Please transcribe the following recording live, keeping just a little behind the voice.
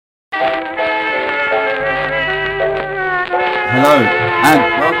Hello, and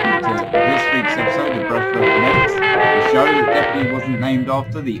welcome to this week's episode of BWX, the show that definitely wasn't named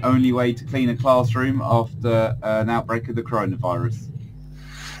after the only way to clean a classroom after an outbreak of the coronavirus.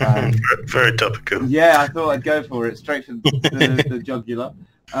 Very topical. Yeah, I thought I'd go for it, straight for the jugular.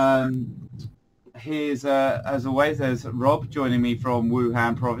 Here's, as always, there's Rob joining me from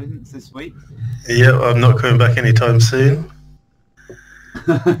Wuhan province this week. Yeah, I'm not coming back anytime soon.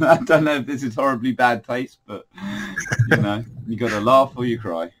 I don't know if this is horribly bad taste, but you know, you got to laugh or you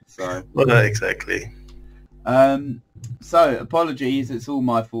cry. So, well, no, exactly. So apologies, it's all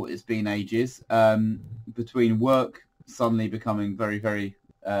my fault. It's been ages. Between work suddenly becoming very, very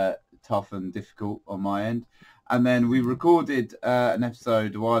tough and difficult on my end, and then we recorded an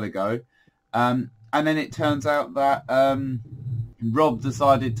episode a while ago, and then it turns out that Rob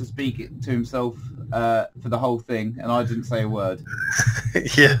decided to speak to himself for the whole thing, and I didn't say a word.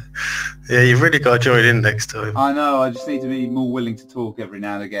 yeah, you've really got to join in next time. I know, I just need to be more willing to talk every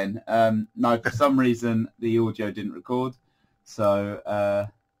now and again. No, for some reason, the audio didn't record. So,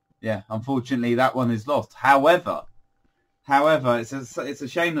 yeah, unfortunately, that one is lost. However, it's a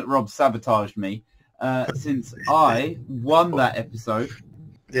shame that Rob sabotaged me, since I won that episode.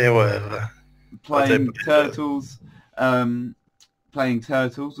 Yeah, whatever. Playing Turtles,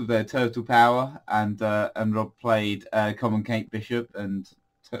 with their turtle power, and Rob played Common Kate Bishop, and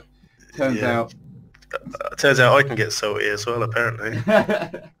turns out I can get salty as well, apparently.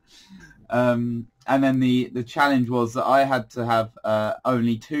 And then the challenge was that I had to have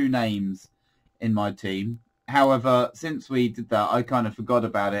only 2 names in my team. However, since we did that, I kind of forgot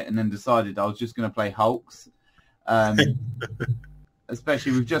about it and then decided I was just going to play Hulks.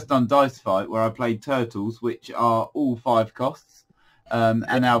 Especially, we've just done Dice Fight, where I played Turtles, which are all 5 costs. And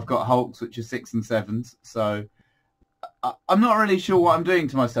now I've got Hulks, which are 6 and 7s. So I'm not really sure what I'm doing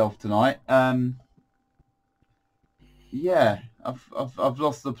to myself tonight. Yeah, I've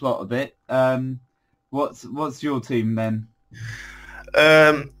lost the plot a bit. What's your team then?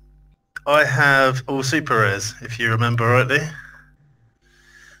 I have all super rares, if you remember rightly.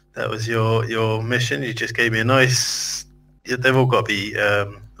 That was your mission. You just gave me a nice. They've all got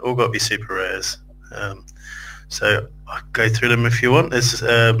to be super rares. So I'll go through them if you want.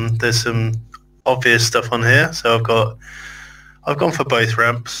 There's some obvious stuff on here. So I've gone for both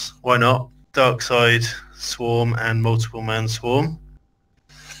ramps. Why not? Dark Side Swarm and Multiple Man Swarm.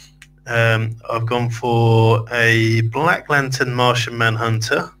 I've gone for a Black Lantern Martian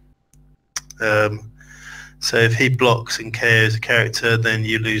Manhunter. So if he blocks and KOs a character, then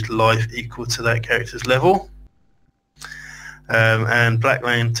you lose life equal to that character's level. And Black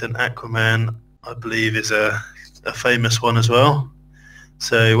Lantern Aquaman, I believe, is a famous one as well.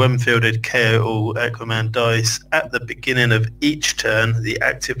 So when fielded, KO all Aquaman dice. At the beginning of each turn, the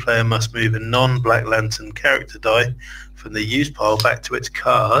active player must move a non-Black Lantern character die from the use pile back to its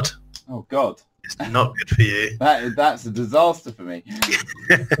card. Oh, God. It's not good for you. That's a disaster for me.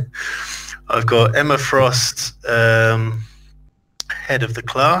 I've got Emma Frost, head of the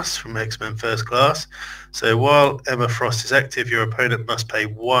class from X-Men First Class. So while Emma Frost is active, your opponent must pay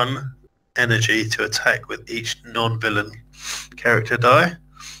 1 energy to attack with each non-villain character die.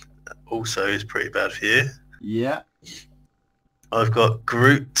 Also is pretty bad for you. Yeah. I've got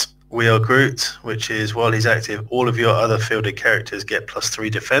Groot, We Are Groot, which is while he's active, all of your other fielded characters get +3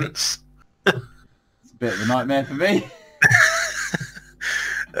 defense. It's a bit of a nightmare for me.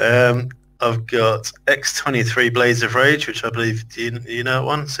 I've got X-23 Blades of Rage, which I believe you know that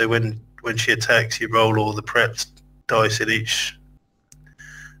one. So when she attacks, you roll all the prepped dice in each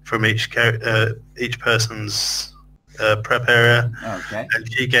person's prep area. Okay.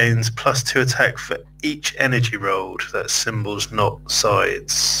 And she gains +2 attack for each energy rolled. That's symbols, not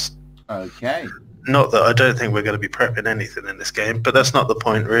sides. Okay. Not that I don't think we're going to be prepping anything in this game, but that's not the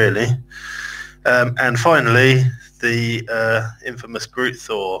point really. And finally, the infamous Groot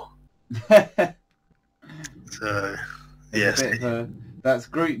Thor. So yes, that's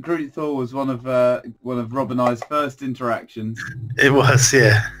Groot Thor was one of Rob and I's first interactions. It was,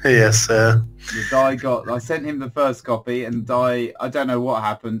 yeah, yes. The die I sent him the first copy, and I don't know what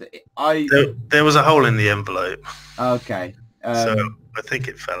happened. There was a hole in the envelope. Okay. So I think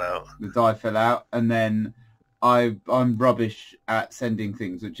it fell out. The die fell out, and then I'm rubbish at sending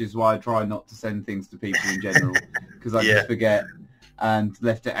things, which is why I try not to send things to people in general, because I just forget and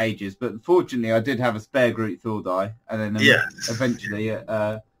left it ages. But fortunately, I did have a spare Groot Thor die, and then eventually, at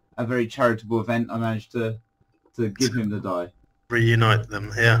a very charitable event, I managed to give him the die. Reunite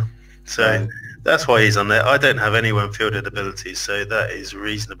them, yeah. So that's why he's on there. I don't have any one-fielded abilities, so that is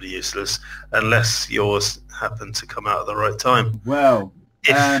reasonably useless, unless yours happen to come out at the right time. Well,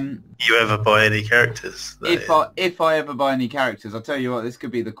 If you ever buy any characters. If I ever buy any characters, I'll tell you what, this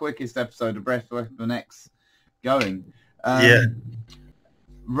could be the quickest episode of BWX going. Yeah.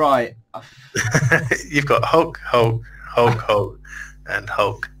 Right. You've got Hulk, and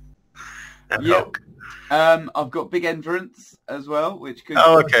Hulk. And Hulk. I've got Big Endurance as well, which could...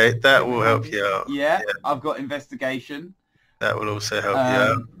 Oh, okay. That will help you out. Yeah. I've got Investigation. That will also help you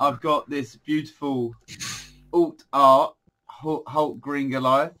out. I've got this beautiful alt art, Hulk Green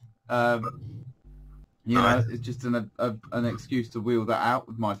Goliath. You know, it's just an excuse to wheel that out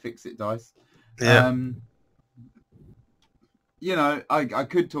with my Fix-It dice. Yeah. You know, I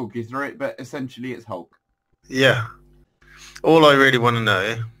could talk you through it, but essentially it's Hulk. Yeah. All I really want to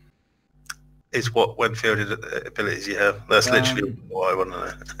know is what when-fielded abilities you have. That's literally what I want to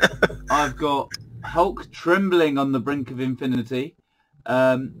know. I've got Hulk trembling on the brink of infinity.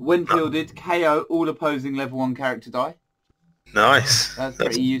 When fielded, KO all opposing level 1 character die. Nice. That's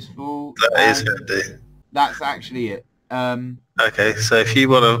pretty useful. That is handy. That's actually it. Okay, so if you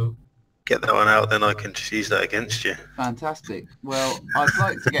want to get that one out, then I can just use that against you. Fantastic. Well, I'd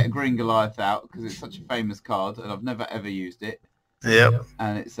like to get a Green Goliath out because it's such a famous card and I've never ever used it. Yep.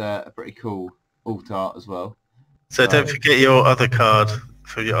 And it's a pretty cool alt art as well. So don't forget your other card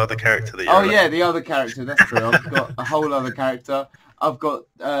for your other character that you're yeah, the other character, that's true. I've got a whole other character. I've got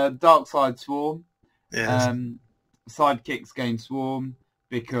Dark Side Swarm. Yes. Sidekicks gain Swarm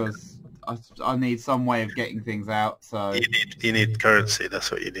because I need some way of getting things out. So you need currency. That's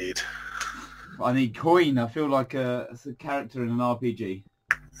what you need. I need coin. I feel like a character in an RPG.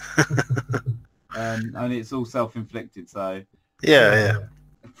 And it's all self-inflicted. So yeah.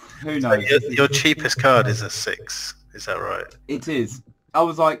 Who knows? So your cheapest card is a 6. Is that right? It is. I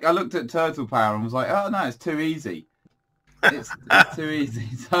looked at Turtle Power and was like, oh no, it's too easy. It's too easy.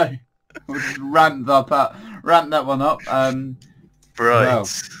 So we'll just ramp that one up. Right. Well,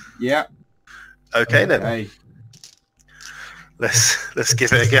 yeah. Okay then. Let's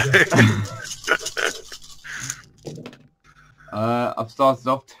give it a go. I've started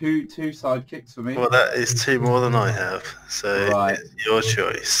off two sidekicks for me. Well, that is 2 more than I have. So it's your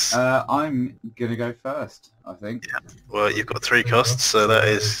choice. I'm gonna go first, I think. Yeah. Well, you've got 3 costs, so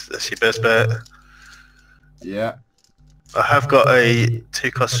that's your best bet. Yeah. I have got a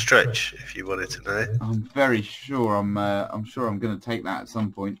 2-cost stretch, if you wanted to know. I'm very sure. I'm sure I'm going to take that at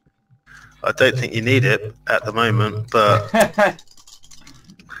some point. I don't think you need it at the moment, but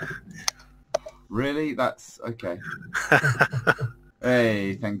really, that's okay.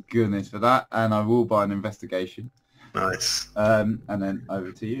 Hey, thank goodness for that. And I will buy an investigation. Nice. And then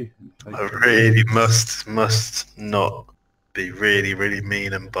over to you. I really must not be really, really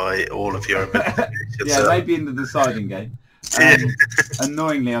mean and buy all of your investigations. Yeah, maybe in the deciding game.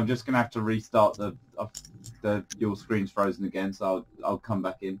 Annoyingly, I'm just going to have to restart your screen's frozen again, so I'll come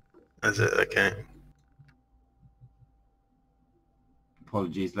back in. Is it? Okay.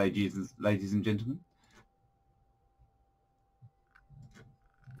 Apologies, ladies and gentlemen.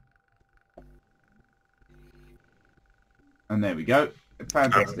 And there we go.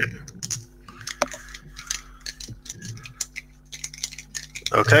 Fantastic.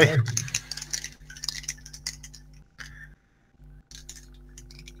 Okay.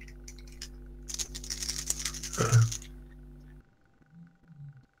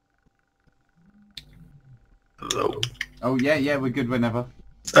 Hello. Oh yeah, we're good whenever.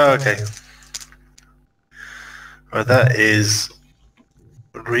 Oh, okay. Well, that is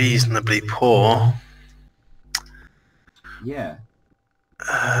reasonably poor. Yeah.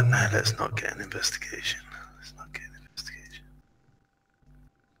 No, let's not get an investigation.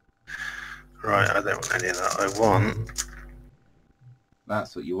 Right, I don't want any of that. I want...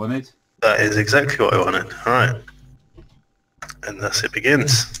 That's what you wanted? That is exactly what I wanted. All right. And thus it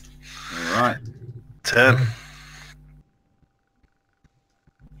begins. All right. Turn.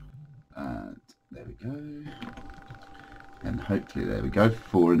 And there we go. And hopefully there we go.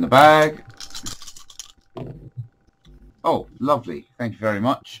 4 in the bag. Oh, lovely. Thank you very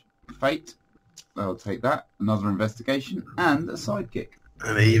much. Fate. I'll take that. Another investigation and a sidekick.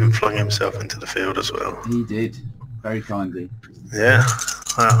 And he even flung himself into the field as well. He did. Very kindly. Yeah.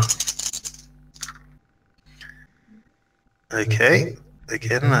 Wow. Okay.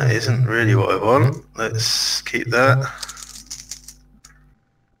 Again, that isn't really what I want. Let's keep that.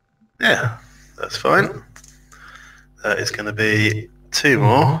 Yeah, that's fine. That is going to be 2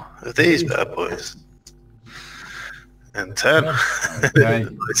 more of these bad boys. And 10. Okay.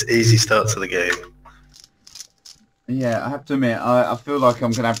 It's easy start to the game. Yeah, I have to admit, I feel like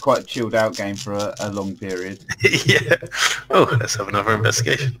I'm going to have quite a chilled out game for a long period. Yeah. Oh, let's have another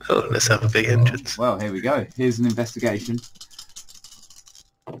investigation. Oh, let's have a big entrance. Well, here we go. Here's an investigation.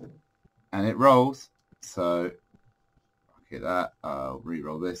 And it rolls. So, look at that. I'll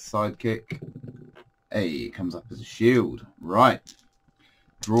re-roll this sidekick. Hey, it comes up as a shield. Right.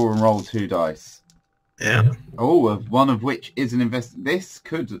 Draw and roll 2 dice. Yeah. Oh, one of which is an invest. This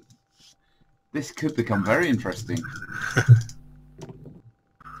could become very interesting.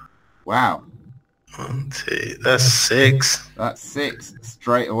 Wow. 1, 2. That's 6. That's 6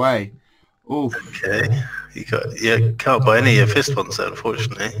 straight away. Oof. Okay. You can't buy any of your fist ones,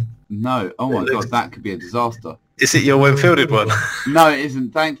 unfortunately. No. Oh my god, that could be a disaster. Is it your when-fielded one? No, it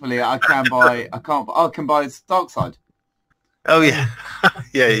isn't. Thankfully, I can buy Dark Side. Oh yeah.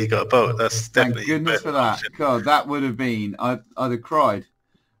 Yeah, you got a bolt. That's definitely. Thank goodness for that. God, that would have been. I'd have cried.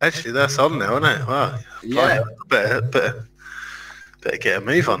 Actually, that's on now, isn't it? Wow. Yeah. Better get a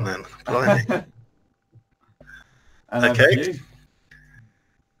move on then. Blimey. And Okay.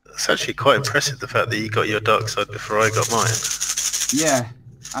 It's actually quite impressive, the fact that you got your dark side before I got mine. Yeah,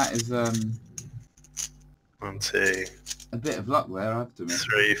 that is 1, 2, a bit of luck there, I have to admit.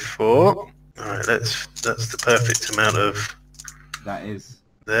 3, 4. All right, that's the perfect amount of That is.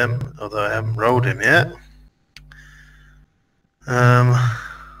 them. Although I haven't rolled him yet.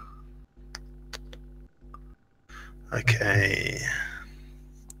 Okay.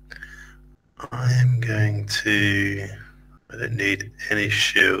 I'm going to. I don't need any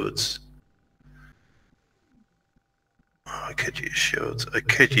shields. Oh, I could use shields. I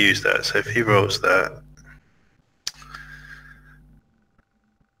could use that. So if he rolls that.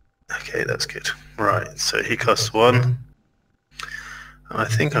 Okay, that's good. Right, so he costs 1. And I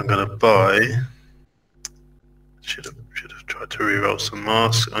think I'm going to buy. Should have tried to re-roll some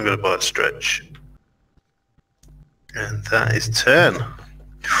masks. I'm going to buy a stretch. And that is turn.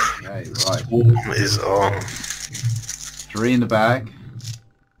 Okay, right. Swarm is on. 3 in the bag.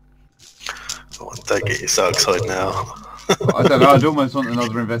 Oh, don't get your dark side now. I don't know. I'd almost want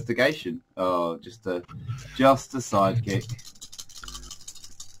another investigation. Oh, just a sidekick.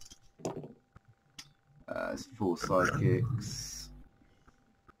 It's 4 sidekicks.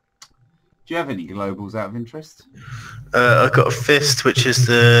 Do you have any globals out of interest? I've got a fist, which is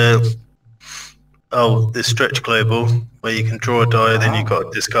the stretch global, where you can draw a die, then you've got to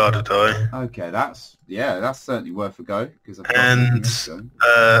discard a die. Okay, that's certainly worth a go. And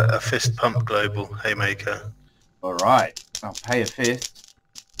a fist pump global, haymaker. All right, I'll pay a fist.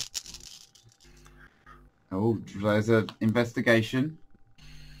 Oh, there's an investigation.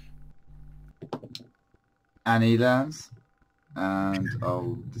 And he lands. And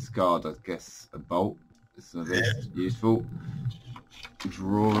I'll discard, I guess, a bolt. So that's useful.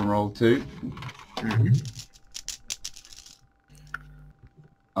 Draw and roll 2. Mm-hmm.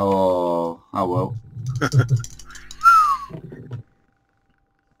 Oh well.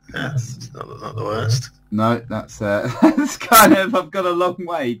 That's not the worst. No, that's that's kind of. I've got a long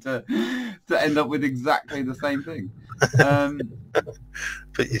way to end up with exactly the same thing.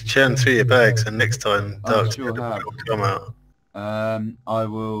 But you churn through your bags, and next time dark sure have. will come out.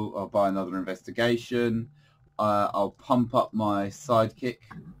 I'll buy another investigation. I'll pump up my sidekick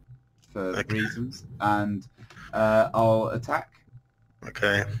for reasons, and I'll attack.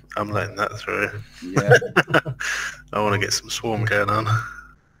 Okay, I'm letting that through. Yeah. I want to get some swarm going on.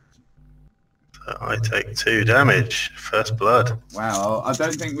 So I take 2 damage. First blood. Wow, I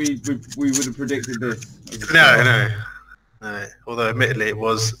don't think we would have predicted this. No. Although admittedly it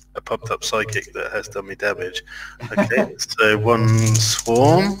was a pumped up psychic that has done me damage. Okay, so 1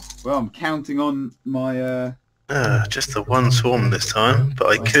 swarm. Well, I'm counting on my just the 1 swarm this time, but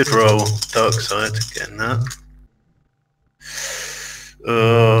I could roll dark side getting that.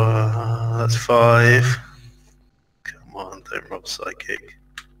 That's 5. Come on, don't roll psychic.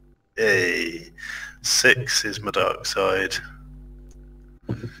 Hey, 6 is my dark side.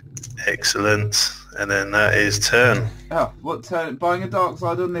 Excellent. And then that is turn. Oh, what turn? Buying a dark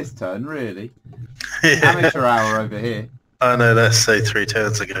side on this turn, really? Yeah. Amateur hour over here. I know, let's say 3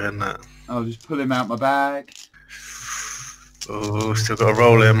 turns ago, isn't it? I'll just pull him out my bag. Oh, still got to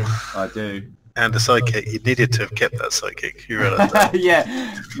roll him. I do. And a sidekick. You needed to have kept that sidekick. You realise that?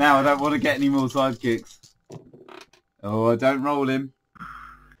 Yeah. Now I don't want to get any more sidekicks. Oh, I don't roll him.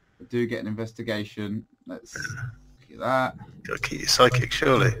 I do get an investigation. Let's get that. Got to keep your sidekick,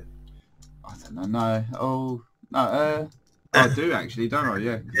 surely. I don't know. Oh, no. I do actually, don't I?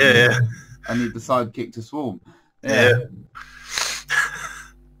 Yeah. Yeah. I need the sidekick to swarm. Yeah.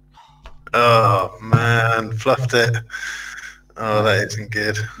 Oh, man. Fluffed it. Oh, that isn't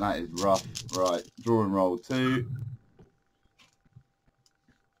good. That is rough. Right. Draw and roll 2.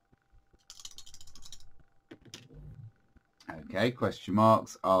 Okay, question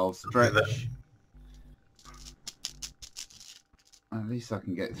marks. I'll stretch. At least I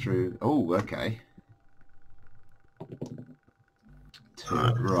can get through. Oh, okay. 2,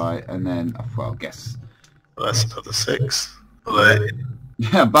 right, and then well, I guess. Well, that's another 6. Although,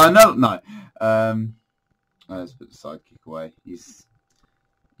 Yeah, but no. Let's put the sidekick away. He's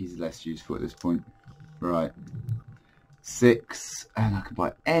less useful at this point. Right. 6, and I can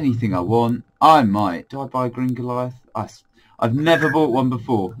buy anything I want. I might. Do I buy a Green Goliath? I've never bought one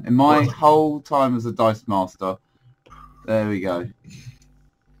before in my whole time as a dice master. There we go.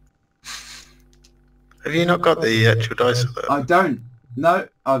 have you not got the actual dice of that? I don't. No,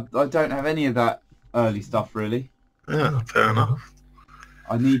 I don't have any of that early stuff really. Yeah, fair enough.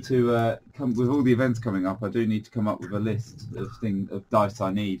 I need to come with all the events coming up. I do need to come up with a list of dice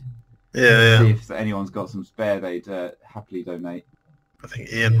I need. Yeah. See if anyone's got some spare, they'd happily donate. I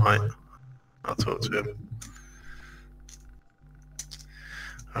think Ian might. I'll talk to him.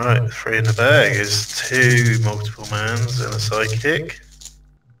 Alright, 3 in the bag is 2 multiple mans and a sidekick.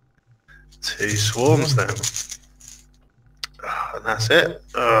 2 swarms then. And that's it.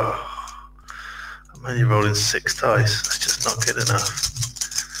 I'm only rolling 6 dice. That's just not good enough.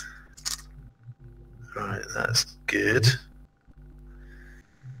 Right, that's good.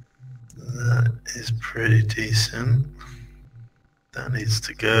 That is pretty decent. That needs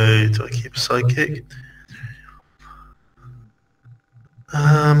to go. Do I keep a sidekick?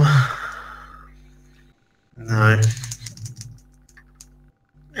 No.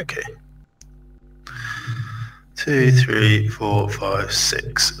 Okay. 2, 3, 4, 5,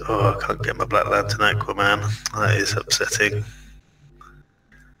 6. Oh, I can't get my Black Lantern Aquaman. That is upsetting.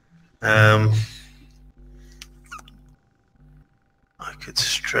 I could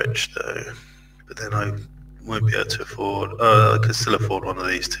stretch though, but then I won't be able to afford. Oh, I could still afford one of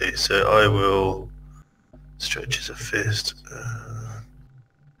these 2. So I will stretch as a fist.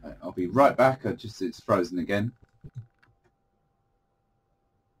 I'll be right back. It's frozen again.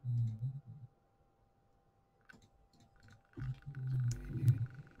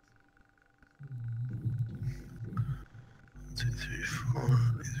 Two, 3, 4.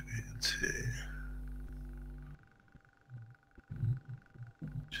 Needs to be 2.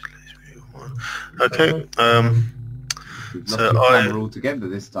 Just leaves me with 1. Okay. We've lost So your camera altogether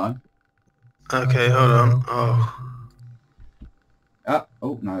this time. Okay, hold on.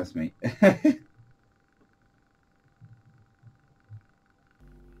 Oh no, that's me.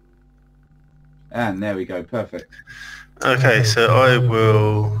 And there we go, perfect. Okay, so I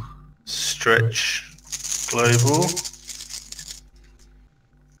will stretch global.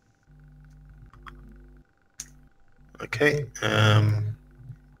 Okay.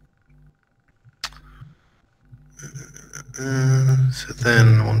 So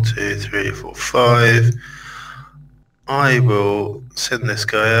then 1, 2, 3, 4, 5. I will send this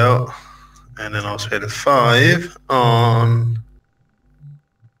guy out, and then I'll spend 5 on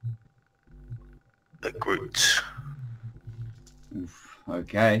a Groot. Oof,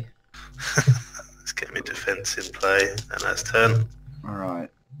 okay. Let's get me defense in play, and that's 10. All right.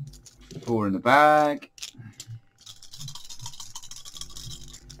 4 in the bag.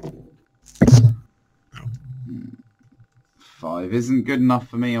 Five isn't good enough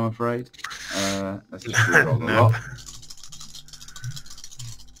for me, I'm afraid. Let's just roll the lot.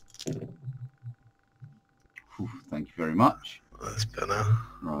 Thank you very much. That's better.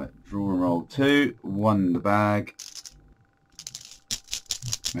 Right, draw and roll 2. 1 in the bag.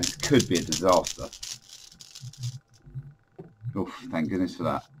 This could be a disaster. Oof, thank goodness for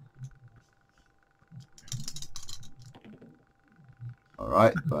that.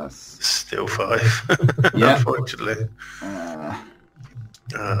 Alright, that's... Still 5. Yeah. Unfortunately.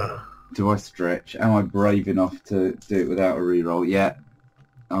 Do I stretch? Am I brave enough to do it without a reroll? Yeah.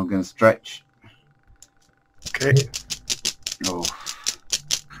 I'm going to stretch. Okay. Oh.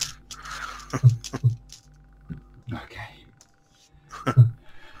 Okay.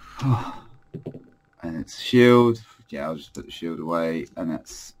 And it's shield. Yeah, I'll just put the shield away. And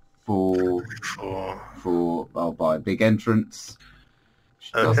that's 4. 4. I'll buy a big entrance.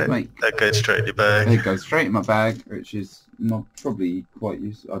 Okay. That goes straight in your bag. It goes straight in my bag, which is not probably quite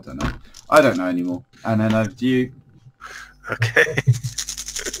useful. I don't know. I don't know anymore. And then over to you. Okay.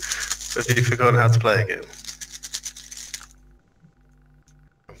 Have you forgotten how to play again?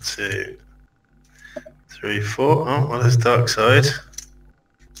 1, 2, 3, 4. Oh, well, there's dark side.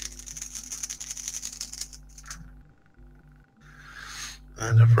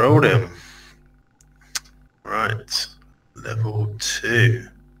 And I've rolled him. Right. Level 2.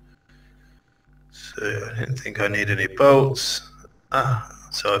 So I didn't think I need any bolts.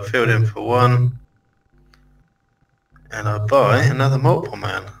 So I filled in for 1. And I buy another multiple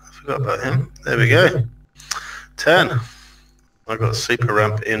man. I forgot about him. There we go. 10. I've got super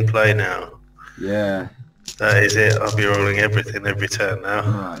ramp in play now. Yeah. That is it. I'll be rolling everything every turn now.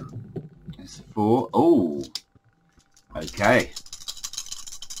 Right. It's 4. Oh. Okay.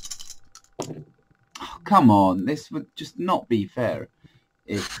 Oh, come on. This would just not be fair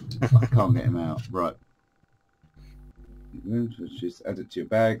if I can't get him out. Right. Just add it to your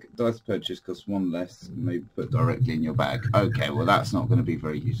bag. Dice purchase costs 1 less. Maybe put directly in your bag. Okay, well that's not going to be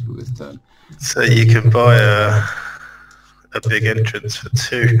very useful this turn. So you can buy a big entrance for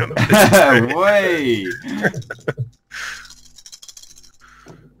 2. Way!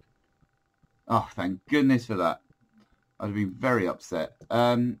 Oh, thank goodness for that. I'd be very upset.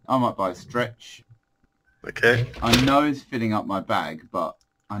 I might buy a stretch. Okay. I know it's filling up my bag, but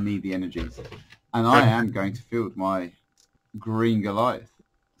I need the energies. And I am going to field my green Goliath.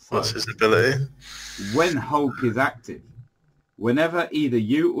 So, what's his ability? when Hulk is active, whenever either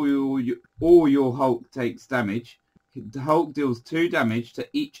you or your Hulk takes damage, the Hulk deals 2 damage to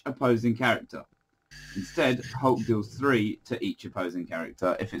each opposing character. Instead, Hulk deals 3 to each opposing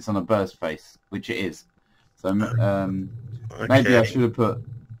character if it's on a burst phase, which it is. So Okay. maybe I should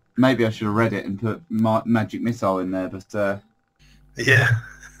have read it and put magic missile in there, but Yeah.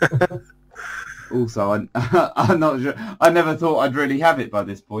 also I'm not sure. I never thought I'd really have it by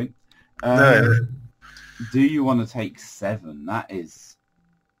this point. No. Do you want to take 7? That is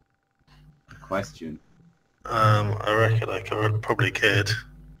the question. I reckon I probably could.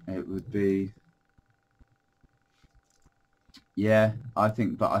 It would be. Yeah, I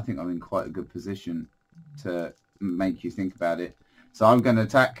think I'm in quite a good position to make you think about it. So I'm going to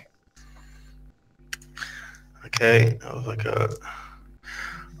attack. Okay, what have I got?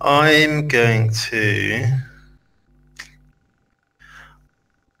 I'm going to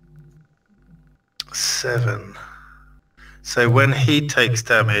 7. So when he takes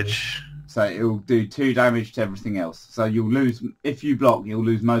damage, So it'll do 2 damage to everything else. So you'll lose, if you block, you'll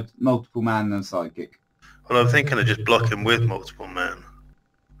lose multiple man and sidekick. well, I'm thinking of just blocking with multiple men.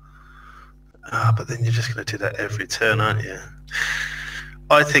 But then you're just going to do that every turn, aren't you?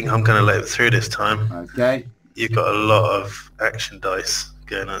 I think I'm going to let it through this time. Okay. You've got a lot of action dice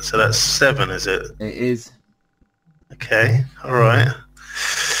going on. So that's 7, is it? It is. Okay, all right.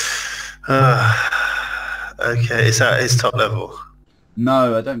 Okay, is that his top level?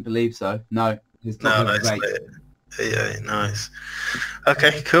 No, I don't believe so. No, his top No, level is it's 8. 8, nice.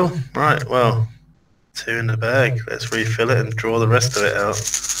 Okay, cool. Right, well, 2 in the bag. Let's refill it and draw the rest of it out.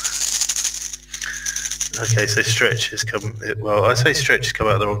 Okay, so stretch has come. Well, I say stretch has come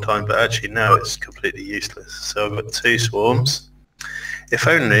out at the wrong time, but actually now it's completely useless. So I've got 2 swarms. If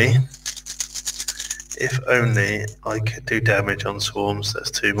only I could do damage on swarms.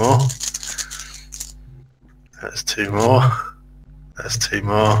 That's 2 more. That's 2 more. That's 2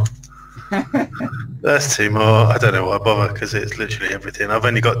 more. That's 2 more. I don't know why I bother because it's literally everything. I've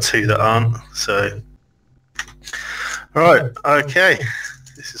only got 2 that aren't. So, right, okay.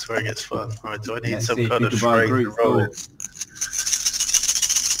 This is where it gets fun. Right, do I need some kind of straight roll? If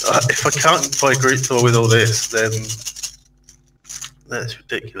I can't buy Groot Thor with all this, then that's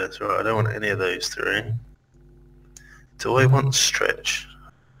ridiculous. Right, I don't want any of those 3. Do I want stretch?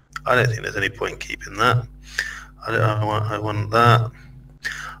 I don't think there's any point in keeping that. I want that.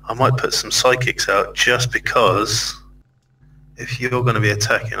 I might put some psychics out just because if you're going to be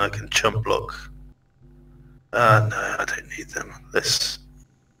attacking, I can chump block. No, I don't need them. Let's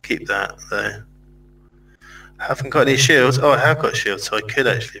keep that though. I haven't got any shields. Oh, I have got shields, so I could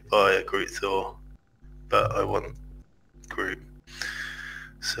actually buy a Groot Thor, but I want Groot.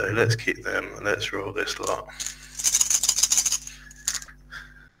 So let's keep them and let's roll this lot.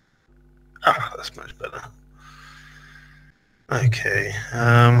 That's much better. Okay,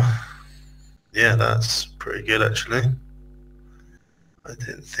 yeah, that's pretty good actually. I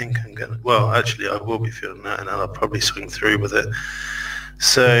didn't think I'm gonna, well actually I will be feeling that and I'll probably swing through with it.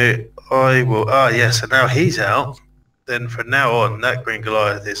 So I will, so now he's out, then from now on that green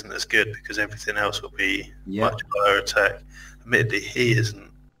Goliath isn't as good because everything else will be much higher attack. Admittedly he isn't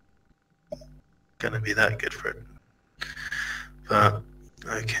going to be that good for it. But,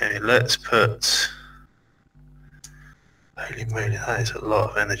 okay, let's put, holy moly, that is a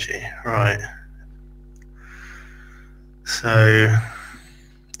lot of energy. Right. So,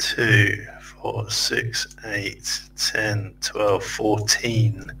 2, 4, 6, 8, 10, 12,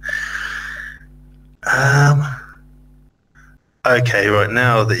 14. Okay, right,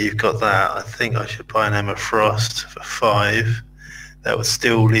 now that you've got that, I think I should buy an Emma Frost for 5. That would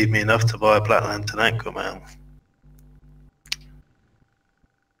still leave me enough to buy a Black Lantern Aquaman.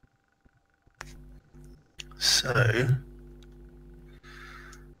 So,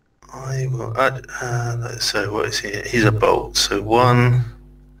 I will add, so what is he? He's a bolt. So 1,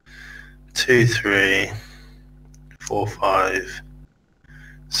 2, 3, 4, 5,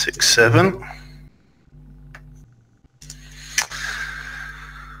 6, 7.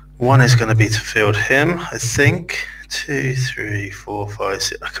 One is going to be to field him, I think. 2, 3, 4, 5,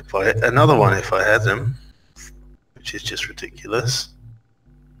 6. I could buy another one if I had them, which is just ridiculous.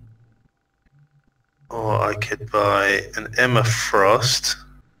 Or I could buy an Emma Frost,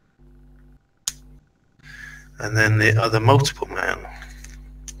 and then the other multiple man.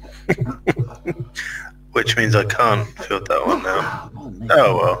 Which means I can't field that one now.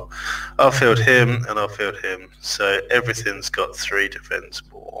 Oh well. I'll field him and I'll field him. So everything's got 3 defense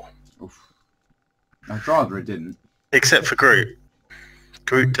more. I'd rather it didn't. Except for Groot.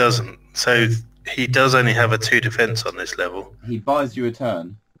 Groot doesn't. So he does only have a 2 defense on this level. He buys you a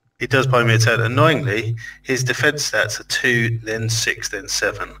turn. He does buy me a turn. Annoyingly, his defense stats are 2, then 6, then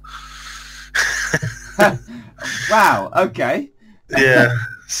 7. Wow, okay. Yeah,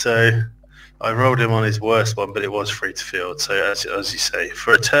 so I rolled him on his worst one, but it was free to field. So as you say,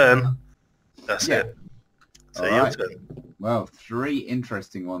 for a turn, that's it. So your turn. Well, 3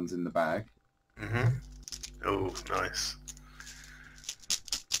 interesting ones in the bag. Oh, nice.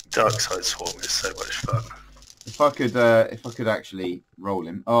 Dark Side Swarm is so much fun. If I could actually roll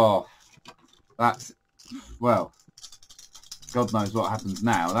him. Oh, that's, well, God knows what happens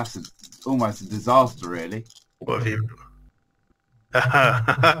now. That's almost a disaster, really. What have you?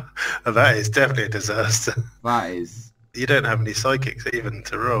 That is definitely a disaster. That is. You don't have any psychics even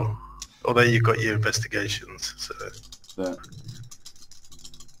to roll, although you've got your investigations. So. But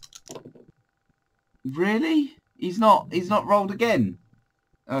really, he's not rolled again.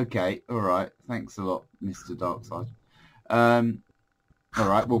 Okay, all right. Thanks a lot, Mr. Darkside. All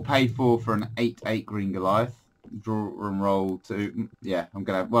right, we'll pay 4 for an 8/8 green Goliath. Draw and roll 2. Yeah, I'm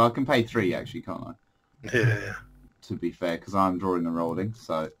gonna. Well, I can pay 3 actually, can't I? Yeah. To be fair, because I'm drawing and rolling,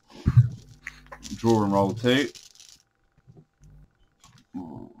 so draw and roll 2.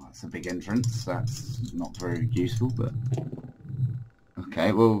 Oh, that's a big entrance. That's not very useful, but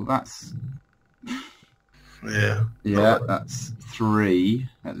okay. Well, that's yeah. That's 3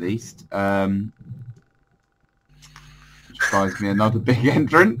 at least. Which buys me another big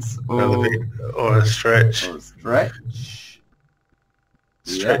entrance, or a stretch. Or a stretch.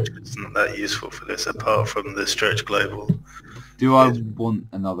 Stretch isn't that useful for this, apart from the stretch global. Do I want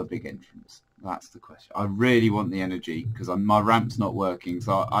another big entrance? That's the question. I really want the energy because my ramp's not working.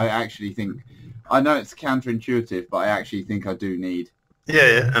 So I actually think, I know it's counterintuitive, but I actually think I do need.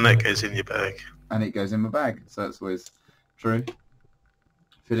 Yeah, and that goes in your bag. And it goes in my bag, so that's always true.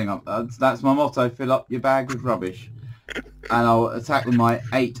 Filling up. That's my motto. Fill up your bag with rubbish, and I'll attack with my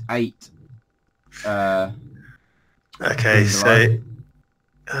 8/8. Okay, so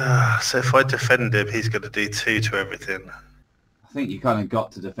if I defend him, he's going to do 2 to everything. I think you kind of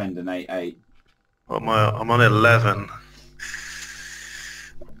got to defend an 8/8. I'm on 11.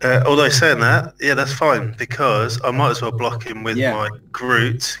 Although saying that, yeah, that's fine, because I might as well block him with my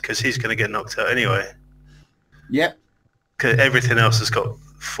Groot, because he's going to get knocked out anyway. Yep. Because everything else has got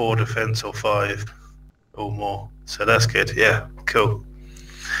 4 defense or 5 or more. So that's good. Yeah, cool.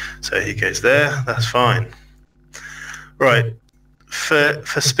 So he goes there. That's fine. Right.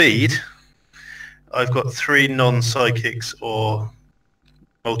 For speed, I've got 3 non-psychics or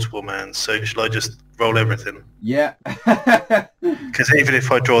multiple mans. So should I just roll everything? Yeah. Because even if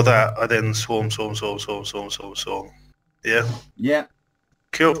I draw that, I then swarm. Yeah? Yeah.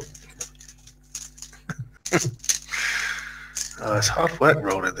 Cool. It's hard work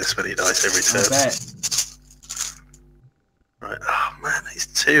rolling this many dice every turn. I bet. Right. Oh, man, he's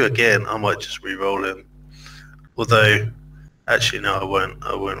 2 again. I might just re-roll him. Although, actually, no, I won't.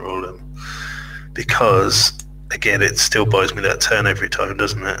 I won't roll him. Because, again, it still buys me that turn every time,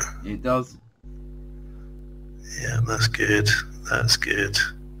 doesn't it? It does. Yeah, that's good. That's good.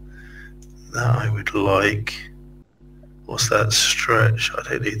 That I would like. What's that? Stretch. I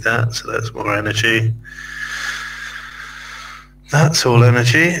don't need that, so that's more energy. That's all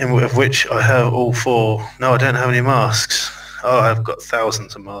energy, of which I have all 4. No, I don't have any masks. Oh, I've got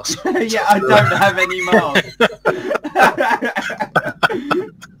thousands of masks. Yeah, I don't have any masks.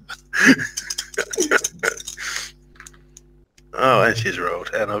 Oh, and she's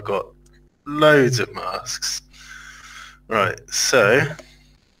rolled, and I've got loads of masks. Right, so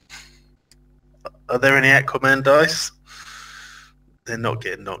are there any Aquaman dice? They're not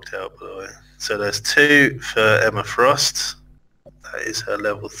getting knocked out, by the way. So there's 2 for Emma Frost. That is her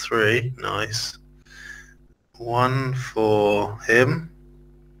level 3. Nice. 1 for him.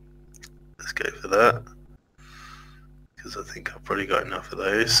 Let's go for that. Because I think I've probably got enough of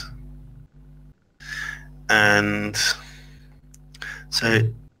those. And so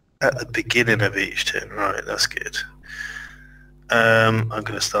at the beginning of each turn, right, that's good. I'm going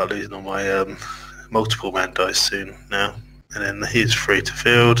to start losing all my multiple man dice soon now. And then he's free to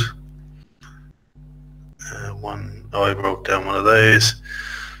field. I rolled down one of those.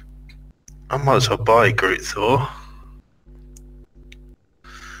 I might as well buy Groot Thor.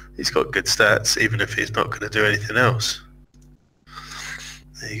 He's got good stats, even if he's not going to do anything else.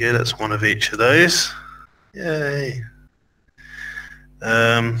 There you go, that's one of each of those. Yay.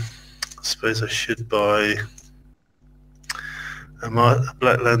 I suppose I should buy a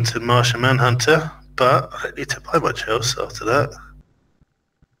Black Lantern Martian Manhunter, but I don't need to buy much else after that.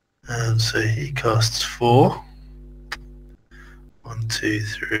 So he costs 4. 1, 2,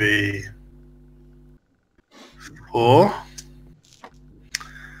 3, 4.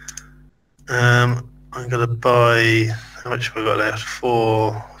 I'm going to buy, how much have I got left?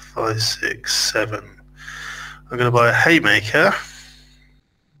 4, 5, 6, 7. I'm going to buy a Haymaker.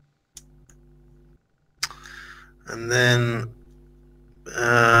 And then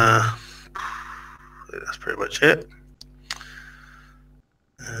that's pretty much it.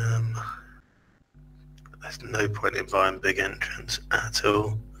 There's no point in buying big entrance at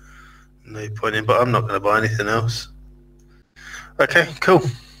all. No point in, but I'm not going to buy anything else. Okay, cool.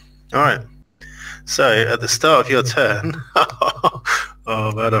 All right. So at the start of your turn,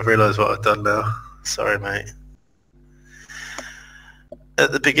 oh man, I've realised what I've done now. Sorry, mate.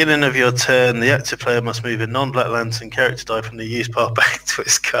 At the beginning of your turn, the active player must move a non-Black Lantern character die from the use pile back to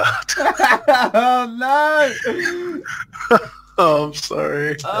its card. Oh no! Oh, I'm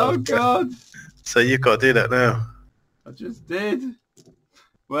sorry. Oh god! So you've got to do that now. I just did.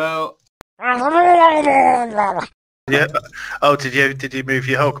 Well. Yeah. Oh, did you move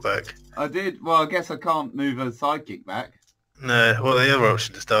your Hulk back? I did. Well, I guess I can't move a sidekick back. No. Well, the other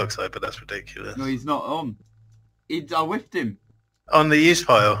option is Darkseid, but that's ridiculous. No, he's not on. I whiffed him. On the use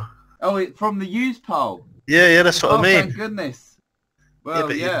pile. Oh, from the use pile. Yeah, that's what I mean. Thank goodness.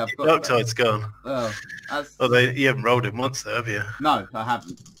 Well, yeah, but your Darkseid's gone. Well, although you haven't rolled him once, though, have you? No, I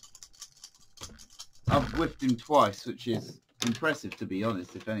haven't. I've whiffed him twice, which is impressive, to be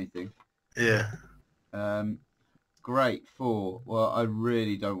honest, if anything. Yeah. Great. 4. Well, I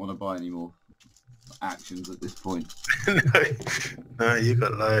really don't want to buy any more actions at this point. No, you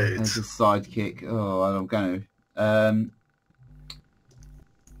got loads. There's a sidekick. Oh, I'm going to.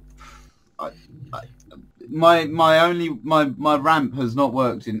 My ramp has not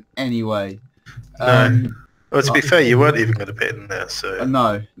worked in any way. No. Well, to be fair, you weren't even going to put it in there, so.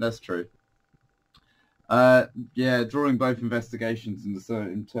 No, that's true. Yeah, drawing both investigations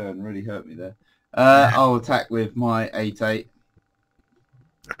in turn really hurt me there. I'll attack with my 8/8.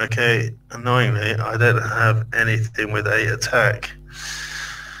 Okay, annoyingly, I don't have anything with 8 attack.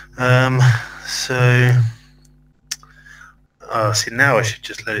 See, now I should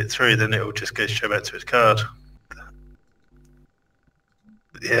just let it through, then it will just go straight back to its card.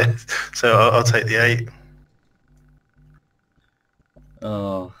 Yeah, so I'll take the 8.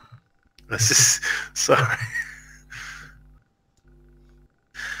 Oh. This is... Sorry.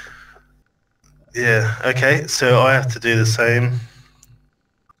 Yeah, okay, so I have to do the same.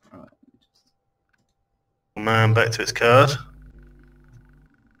 Right. Man back to its card.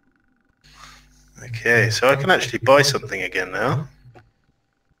 Okay, so I can actually buy something again now.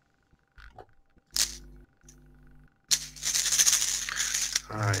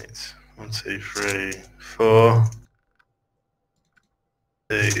 Alright, 1, 2, 3, 4.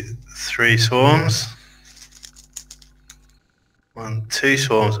 3 swarms. 1, 2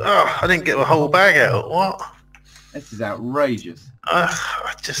 swarms. Oh, I didn't get the whole bag out. What? This is outrageous.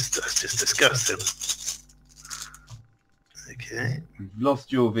 That's just disgusting. Okay. We've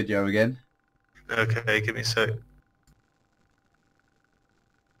lost your video again. Okay, give me a sec.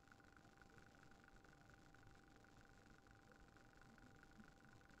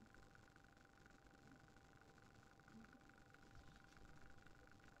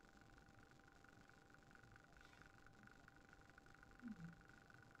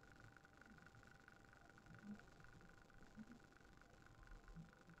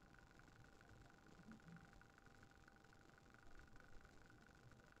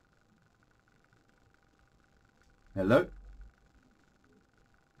 Hello?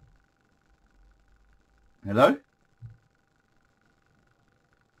 Hello?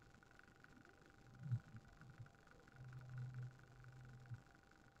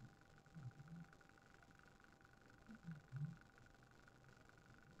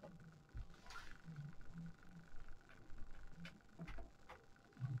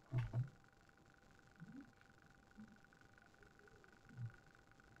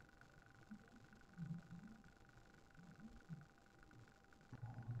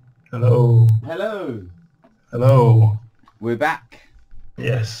 Hello. Hello. Hello. We're back.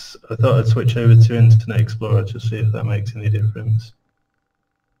 Yes, I thought I'd switch over to Internet Explorer to see if that makes any difference.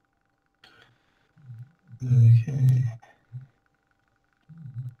 Okay.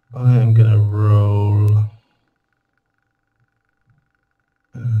 I am going to roll.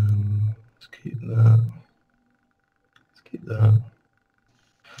 Let's keep that. Let's keep that.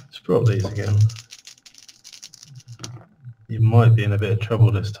 Let's drop these again. You might be in a bit of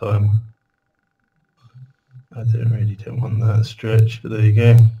trouble this time. I don't want that stretch, but there you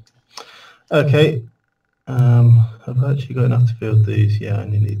go. Okay. I've actually got enough to field these. Yeah, I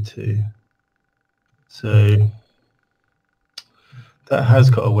only need 2. So that has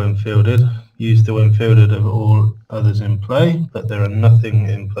got a when fielded. Use the when fielded of all others in play, but there are nothing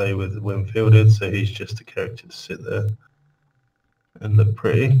in play with when fielded, so he's just a character to sit there and look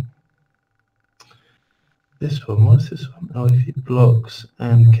pretty. This one, what's this one? Oh, if he blocks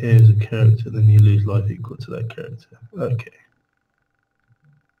and kills a character, then you lose life equal to that character. Okay.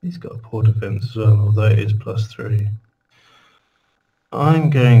 He's got a poor defense as well, although it is +3. I'm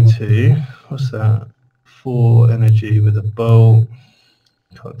going to, what's that? 4 energy with a bolt.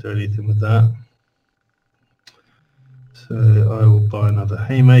 Can't do anything with that. So I will buy another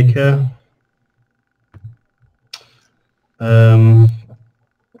haymaker.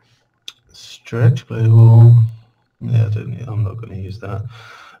 Stretch global. Yeah, I'm not going to use that.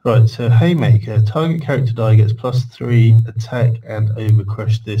 Right, so haymaker. Target character die gets +3 attack and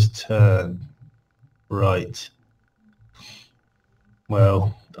overcrush this turn. Right.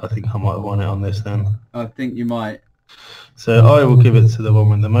 Well, I think I might have won it on this then. I think you might. So I will give it to the one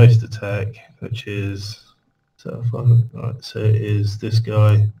with the most attack, which is right. So it is this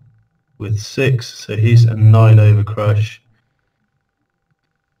guy with 6. So he's a 9 overcrush.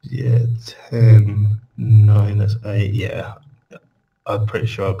 Yeah, 10, 9. That's 8. Yeah, I'm pretty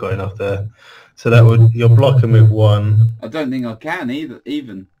sure I've got enough there. So that would you're blocking with 1. I don't think I can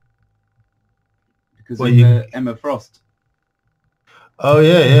even because Well, of Emma Frost. Oh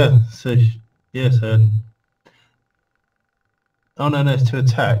yeah. So yeah, so. Oh no, it's to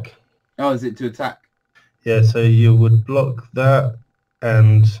attack. Oh, is it to attack? Yeah, so you would block that,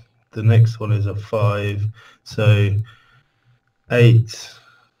 and the next one is a 5. So 8,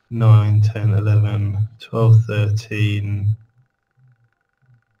 9, 10, 11, 12, 13,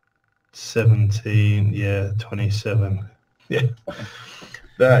 17, yeah, 27. Yeah,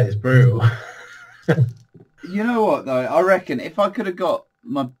 that is brutal. You know what, though? I reckon if I could have got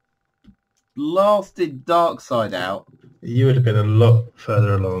my blasted dark side out... You would have been a lot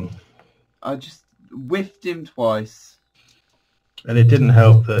further along. I just whiffed him twice. And it didn't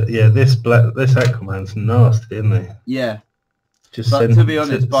help that, yeah, this Aquaman's nasty, isn't he? Yeah. But to be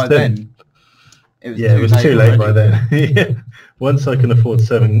honest, by then... It was too late by then. Yeah. Once I can afford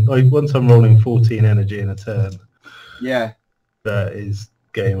 7, once I'm rolling 14 energy in a turn, yeah, that is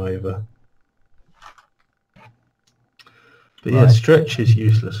game over. But yeah, stretch is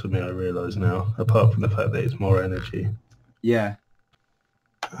useless for me, I realise now, apart from the fact that it's more energy. Yeah.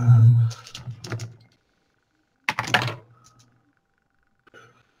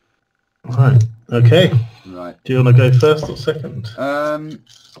 Right, okay. Right. Do you want to go first or second?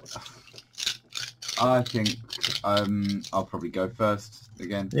 I think I'll probably go first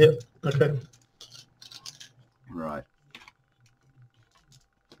again. Yep, okay. Right.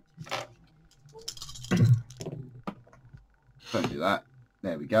 Don't do that.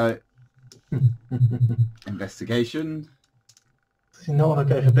 There we go. Investigation. Does he not want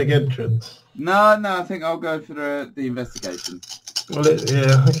to go for big entrance? No, I think I'll go for the investigation. Well,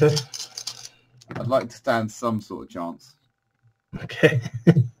 yeah, okay. I'd like to stand some sort of chance. Okay.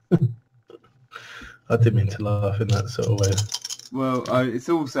 I didn't mean to laugh in that sort of way. Well, it's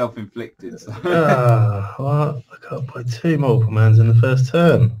all self-inflicted. So. Well, I can't buy 2 multiple mans in the first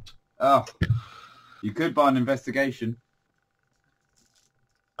turn. Oh, you could buy an investigation.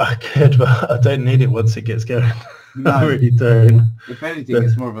 I could, but I don't need it once it gets going. No. I really don't. If anything,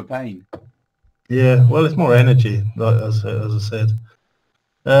 it's more of a pain. Yeah, well, it's more energy, like as I said.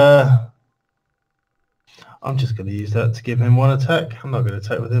 I'm just going to use that to give him 1 attack. I'm not going to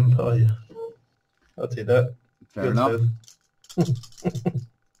attack with him, but I'll do that. Fair enough.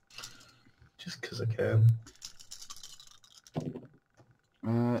 Just because I can.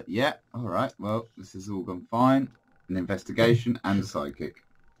 Yeah, all right. Well, this has all gone fine. An investigation and a sidekick.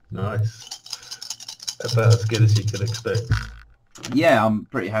 Nice. About as good as you could expect. Yeah, I'm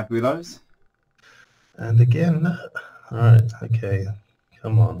pretty happy with those. And again, all right, okay,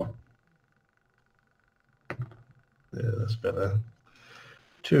 come on. Yeah, that's better.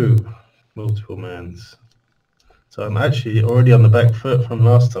 2 multiple mans. So I'm actually already on the back foot from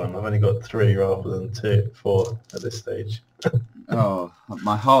last time. I've only got 3 rather than 4 at this stage. Oh,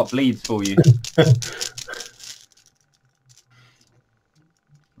 my heart bleeds for you.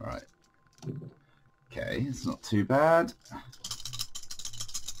 Right. Okay, it's not too bad.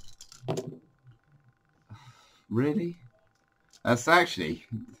 Really? That's actually...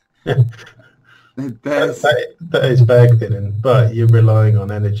 There's... that is bag thinning, but you're relying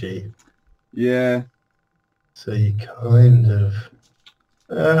on energy. Yeah. So you kind of...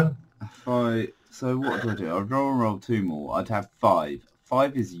 So what do? I'd roll 2 more. I'd have 5.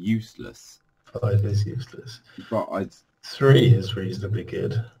 5 is useless. 5 is useless. But 3 is reasonably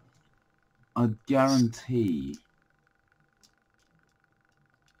good. I'd guarantee...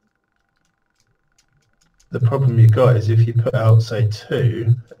 The problem you've got is if you put out, say,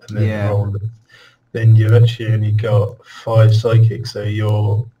 2 and then roll it, then you've actually only got 5 psychic, so you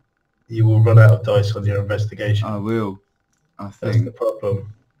will run out of dice on your investigation. I will. I think that's the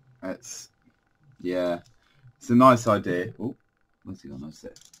problem. Yeah. It's a nice idea. Oh, what's he got? Nice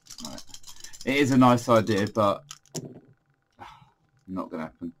set. Right. It is a nice idea, but not going to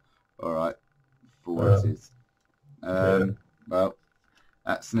happen. All right. 4 it is. Well,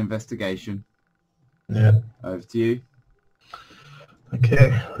 that's an investigation. Yeah. Over to you.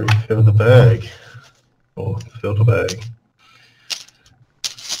 Okay, refill the bag. Or fill the bag.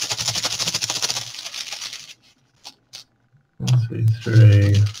 One, 2,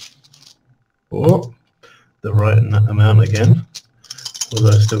 3, 4. The right amount again. Although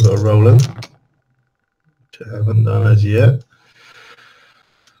I've still got a roll in, which I haven't done as yet.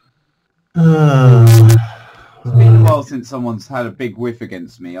 It's been a while since someone's had a big whiff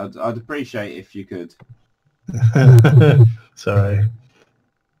against me. I'd appreciate if you could. Sorry.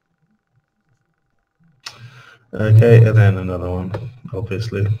 Okay, and then another one,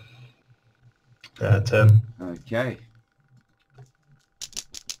 obviously. 10. Okay.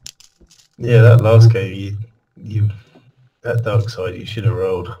 Yeah, that last game, you that dark side, you should have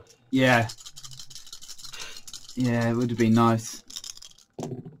rolled. Yeah. Yeah, it would have been nice.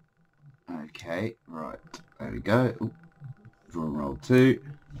 Okay, right. There we go. Ooh. Draw and roll 2.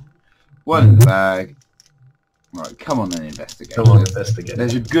 1 in the bag. Right, come on then, investigate. Come on, investigate.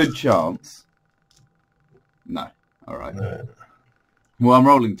 There's a good chance. No. All right. No. Well, I'm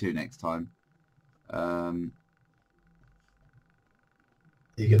rolling 2 next time.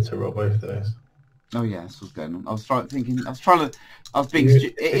 You get to roll both those. Oh yeah, that's what's going on. I was being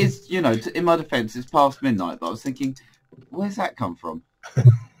it is, you know, in my defence, it's past midnight, but I was thinking, where's that come from?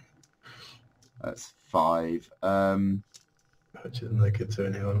 That's 5. Which isn't that good to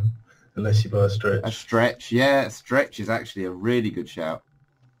anyone, unless you buy a stretch. A stretch, yeah, a stretch is actually a really good shout.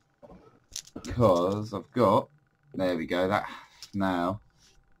 Because I've got, there we go, that now.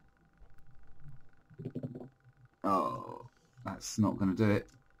 Oh, that's not going to do it.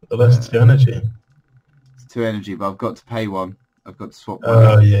 Well, that's 2 energy. It's 2 energy, but I've got to pay 1. I've got to swap 1.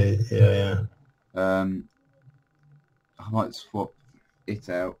 Oh, yeah. I might swap it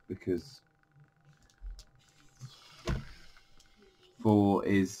out because 4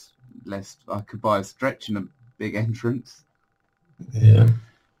 is less. I could buy a stretch and a big entrance. Yeah.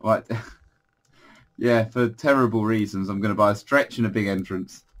 Right. Yeah, for terrible reasons, I'm going to buy a stretch and a big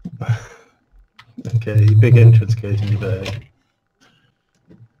entrance. Okay, your big entrance goes in your bag.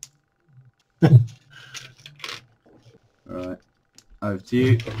 Alright, over to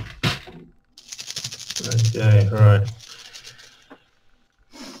you. Okay, right.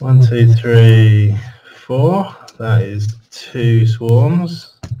 1, 2, 3, 4. That is 2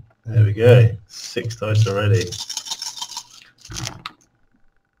 swarms. There we go. 6 dice already.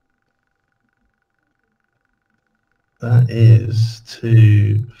 That is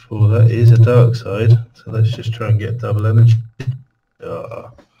 2, 4. That is a dark side. So let's just try and get double energy.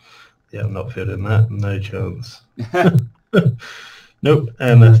 Oh, yeah, I'm not feeling that. No chance. Nope.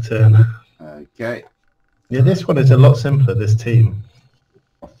 And that's 10. Okay. Yeah, this one is a lot simpler, this team.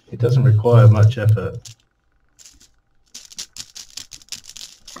 It doesn't require much effort.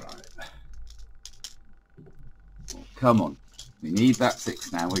 Right. Come on. We need that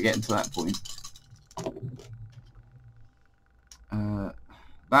 6 now. We're getting to that point.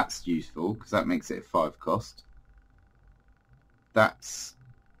 That's useful because that makes it a 5 cost. That's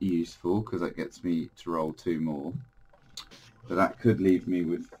useful because that gets me to roll 2 more. But that could leave me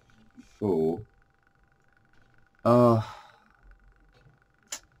with 4. But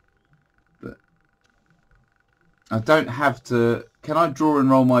I don't have to... Can I draw and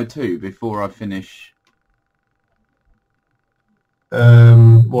roll my 2 before I finish?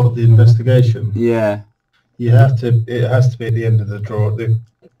 What, the investigation? Yeah. You have to. It has to be at the end of the draw.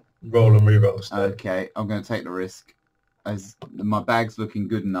 roll and re-roll stuff. Okay, I'm going to take the risk. As my bag's looking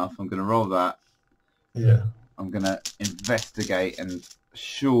good enough, I'm going to roll that. Yeah. I'm going to investigate and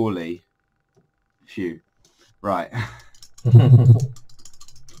surely... Phew. Right.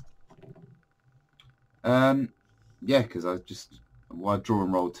 Yeah, because I draw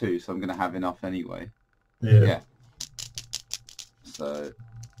and roll 2, so I'm going to have enough anyway. Yeah. So,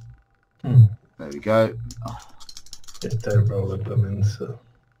 Hmm. there we go. Oh. Yeah, don't roll the blooming. So.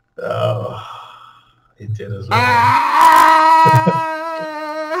 Oh, he did as well. Ah!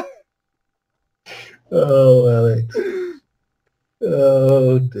 Oh, Alex.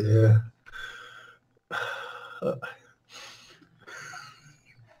 Oh, dear.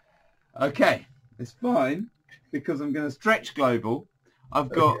 Okay, it's fine because I'm going to stretch global. I've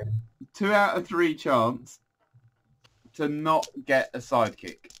got 2 out of 3 chance to not get a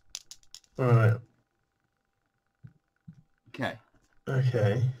sidekick. All right. Okay.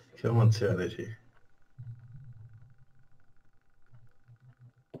 Okay. Come on, 2 energy.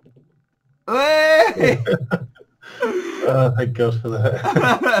 Hey! Thank God for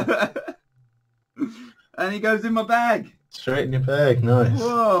that. And he goes in my bag. Straight in your bag. Nice.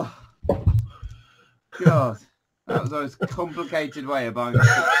 Whoa. God. That was the most complicated way of buying a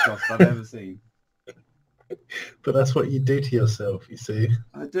six cost I've ever seen. But that's what you do to yourself, you see.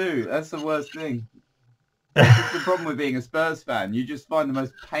 I do. That's the worst thing. That's the problem with being a Spurs fan. You just find the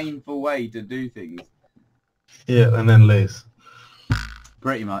most painful way to do things. Yeah, and then lose.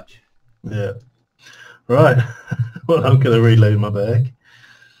 Pretty much. Yeah. Right. Well, I'm going to reload my bag.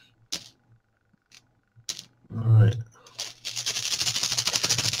 Alright.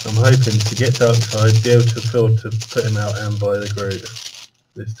 I'm hoping to get Darkside, be able to afford to put him out and buy the group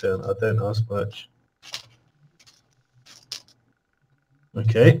this turn. I don't ask much.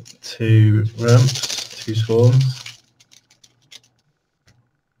 Okay, 2 ramps, 2 swarms.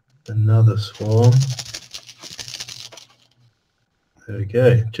 Another swarm. There we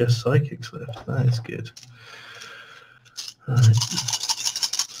go, just psychics left. That is good. Right.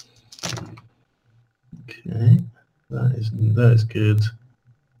 Okay, that is good.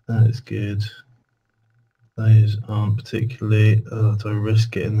 That is good. Those aren't particularly. Do I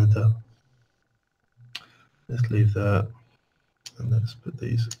risk getting the double? Let's leave that, and let's put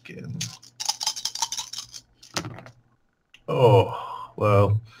these again. Oh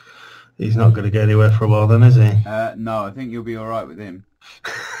well, he's not going to go anywhere for a while, then, is he? No, I think you'll be all right with him.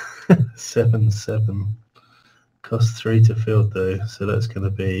 7/7. Costs 3 to field though, so that's going to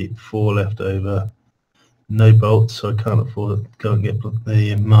be 4 left over. No bolts, so I can't afford to go and get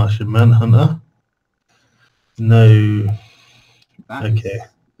the Martian Manhunter. No. Okay.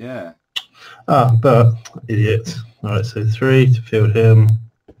 Yeah. Ah, but idiot. All right, so 3 to field him.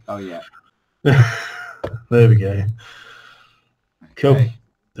 Oh yeah. There we go. Cool. Okay.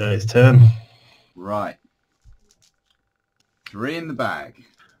 That is turn. Right. 3 in the bag.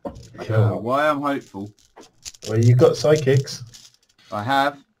 I Cool. don't know why I'm hopeful. Well, you've got psychics. I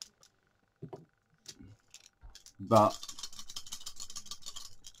have. But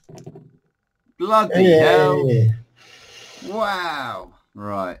bloody hell! Wow!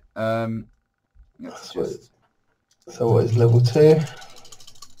 Right. Let's just. So what is level 2?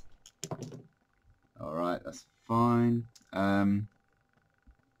 All right, that's fine.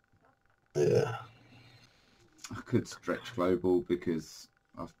 Yeah. I could stretch global because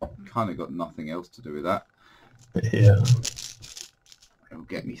I've kind of got nothing else to do with that. Yeah. It'll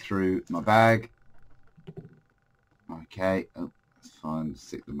get me through my bag. Okay, oh, that's fine.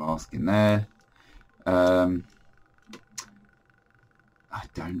 Stick the mask in there. I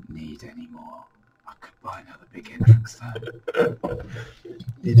don't need any more. I could buy another big entrance though.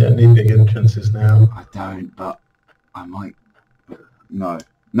 You don't need big entrances now. I don't, but I might. No,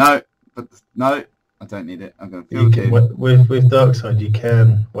 but no, I don't need it. I'm going to field him. With Darkside, you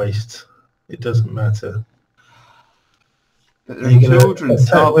can waste. It doesn't matter. But there are children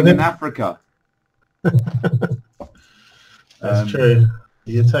starving in Africa. That's true.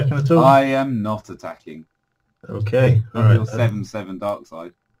 Are you attacking at all? I am not attacking. Okay. All Not right. your 7/7 dark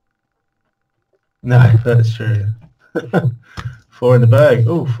side. No, that's true. 4 in the bag.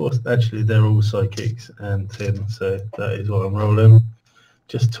 Oh, 4. Actually, they're all psychics and 10, so that is what I'm rolling.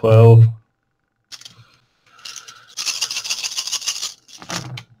 Just 12.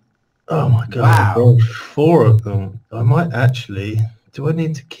 Oh my god! Wow. I rolled 4 of them. I might actually. Do I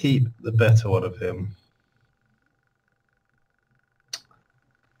need to keep the better one of him?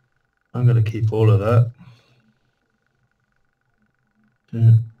 I'm going to keep all of that.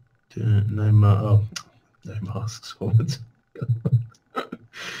 No masks forwards.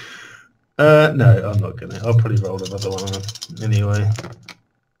 No, I'm not going to. I'll probably roll another one anyway.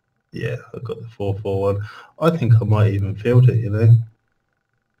 Yeah, I've got the 4-4-1. I think I might even field it, you know.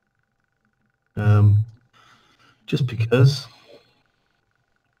 Just because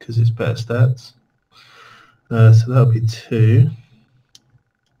it's better stats. So that'll be 2.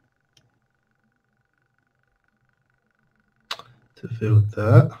 To field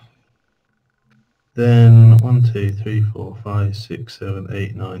that. Then 1, 2, 3, 4, 5, 6, 7,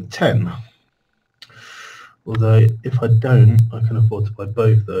 8, 9, 10. Although if I don't, I can afford to buy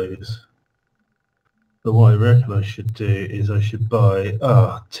both those. But what I reckon I should do is I should buy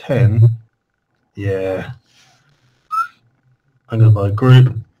 10. Yeah. I'm going to buy a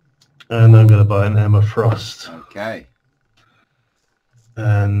group, and I'm going to buy an Emma Frost. Okay.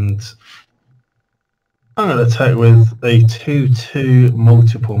 And I'm going to attack with a 2-2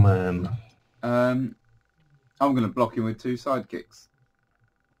 multiple man. I'm going to block him with 2 sidekicks.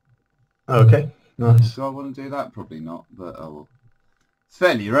 Okay, nice. Do I want to do that? Probably not, but oh well. It's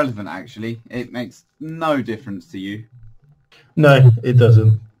fairly irrelevant, actually. It makes no difference to you. No, it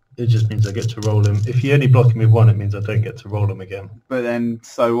doesn't. It just means I get to roll him. If you only block him with 1, it means I don't get to roll him again. But then,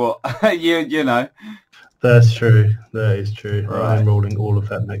 so what? you know. That's true. That is true. Right. I'm rolling all of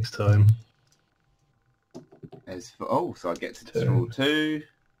that next time. So I get to draw 2.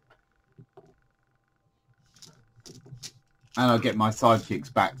 And I'll get my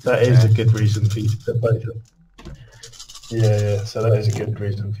sidekicks back. That is a good reason for you to put both of them. Yeah, so that is a good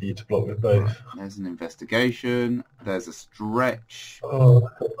reason for you to block with both. Right. There's an investigation. There's a stretch. Oh,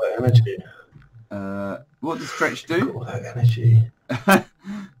 look at that energy. What does stretch Look at do? all that energy.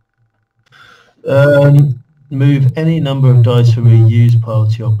 Move any number of dice from your use pile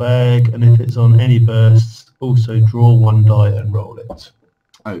to your bag, and if it's on any bursts, also draw 1 die and roll it.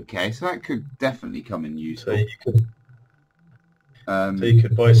 Okay, so that could definitely come in useful. So you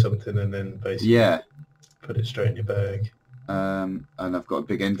could buy something and then basically put it straight in your bag. And I've got a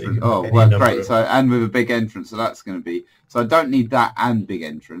big entrance. So Oh, well, great. So, and with a big entrance, so that's going to be... So I don't need that and big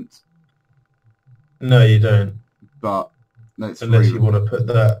entrance. No, you don't. But unless you want to put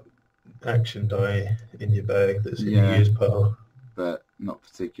that action die in your bag that's in your use pile. But not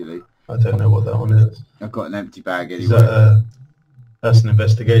particularly. I don't know what that one is. I've got an empty bag anyway. That's an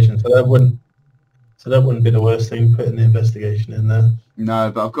investigation. So that wouldn't be the worst thing, putting the investigation in there.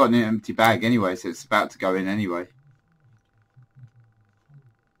 No, but I've got an empty bag anyway, so it's about to go in anyway.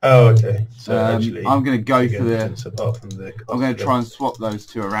 Oh, okay. So actually, I'm going to go for apart from the I'm going to try and swap those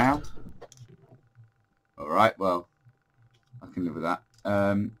 2 around. All right, well, I can live with that.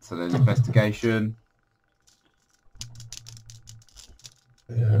 So then investigation.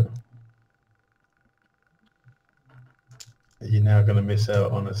 Yeah. You're now going to miss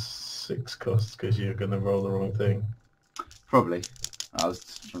out on a 6 cost because you're going to roll the wrong thing. Probably.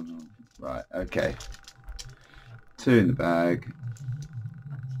 Right, okay. 2 in the bag.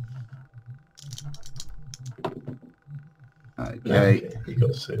 Okay. You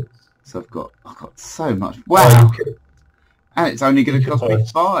got 6. So I've got so much. Wow. And it's only going to cost me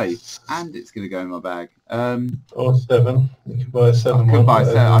 5, and it's going to go in my bag. Or 7. You can buy a 7. I could buy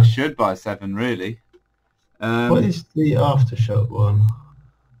 7. I should buy 7, really. What is the aftershock one?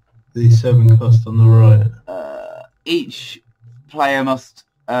 The 7 cost on the right. Each player must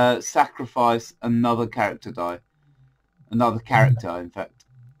sacrifice another character die. Another character, in fact.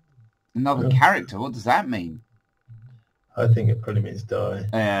 Another character? What does that mean? I think it probably means die.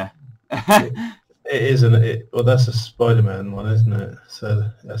 Yeah. It isn't it? Well, that's a Spider-Man one, isn't it? So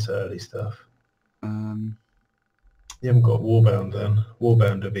that's early stuff. You haven't got Warbound then.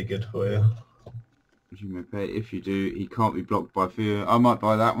 Warbound would be good for you. If you do, he can't be blocked by fear. I might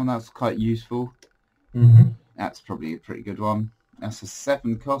buy that one. That's quite useful. That's probably a pretty good one. That's a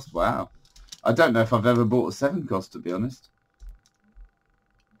 7 cost. Wow. I don't know if I've ever bought a 7 cost, to be honest.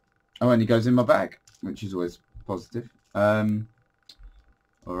 Oh, and he goes in my bag, which is always positive.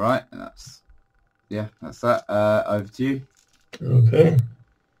 All right, that's that. Over to you. Okay.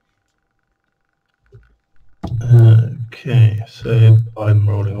 Okay, so I'm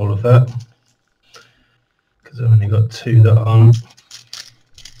rolling all of that because I've only got 2 that aren't.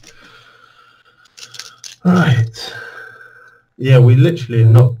 Right. Yeah, we literally are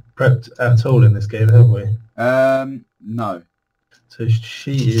not prepped at all in this game, have we? No. So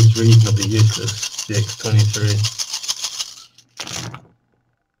she is reasonably useless, the X23.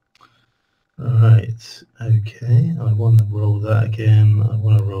 Right, okay, I want to roll that again, I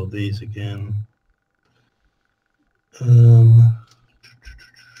want to roll these again. The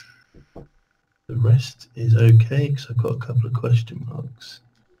rest is okay, because I've got a couple of question marks.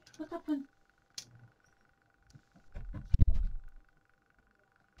 What happened?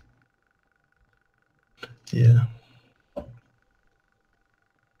 Yeah.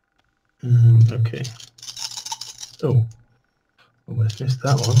 Okay. Oh, almost missed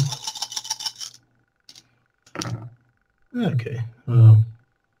that one. Okay. Well,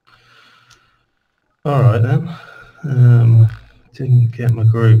 all right then. Didn't get my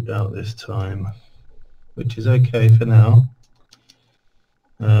group out this time, which is okay for now.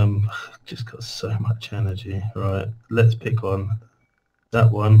 Just got so much energy. Right, let's pick one.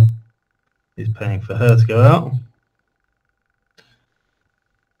 That one is paying for her to go out.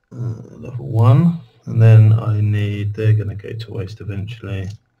 Level 1, and then I need, they're going to go to waste eventually.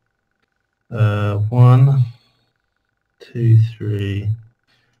 1, 2, 3,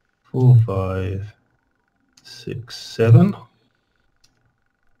 4, 5, 6, 7.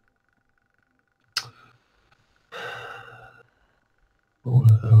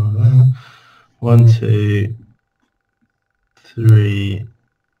 One, 2, 3,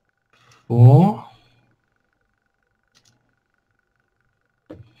 4.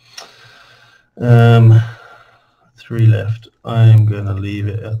 3 left. I'm going to leave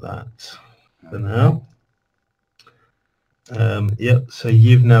it at that for now. Yep, so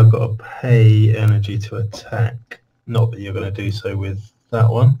you've now got to pay energy to attack. Not that you're going to do so with that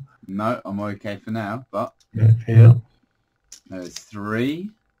one. No, I'm okay for now, but... Yeah. There's 3.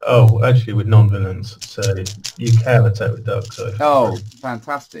 Oh, actually with non-villains, so you can attack with Doug. So oh,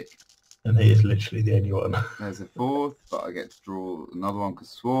 fantastic. And he is literally the only one. There's a 4th, but I get to draw another one because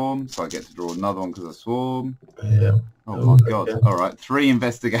swarm, so I get to draw another one because of swarm. Yeah. Oh my god. Okay. All right, 3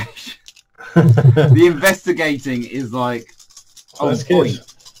 investigation. The investigating is like on point.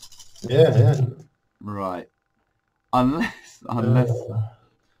 Yeah. Right. Unless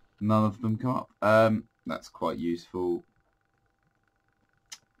none of them come up. That's quite useful.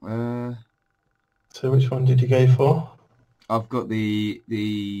 So which one did you go for? I've got the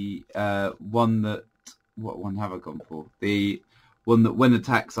one that... What one have I gone for? The one that when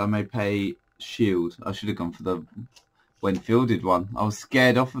attacks I may pay shield. I should have gone for the when fielded one. I was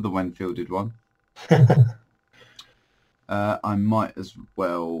scared off of the when fielded one. I might as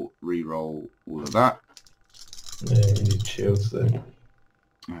well re-roll all of that. Yeah, you need shields then.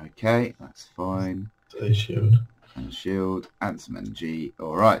 Okay, that's fine. So shield. And shield, and some energy.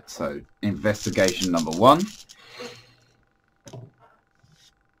 Alright, so investigation number 1.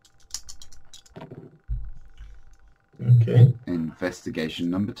 Okay. Investigation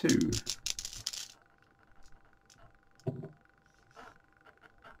number 2.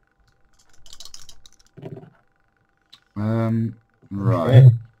 Right. Okay.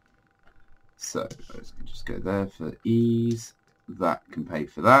 So let's just go there for ease. That can pay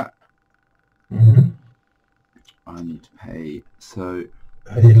for that. I need to pay. So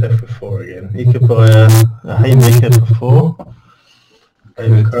you left with 4 again. You could buy a haymaker for 4.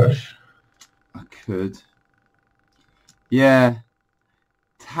 Haven crush. I could. Yeah,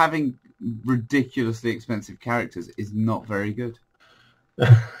 having ridiculously expensive characters is not very good.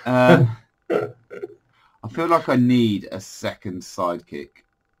 I feel like I need a second sidekick.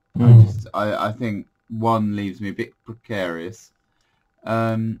 I think 1 leaves me a bit precarious.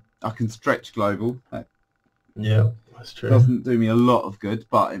 I can stretch global. Yeah, that's true. Doesn't do me a lot of good,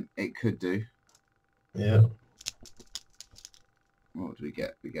 but it could do. Yeah. What do we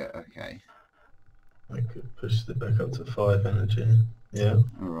get? We get okay. I could push it back up to 5 energy. Yeah.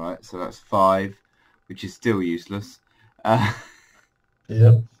 All right, so that's 5, which is still useless.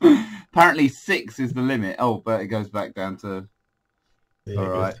 Yeah. Apparently 6 is the limit. Oh, but it goes back down to... Yeah, all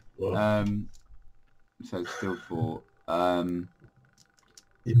right. So it's still 4.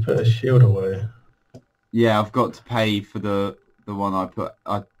 You put a shield away. Yeah, I've got to pay for the one I put...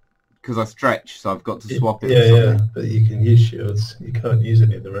 Because I stretch, so I've got to swap it. Yeah, but you can use shields. You can't use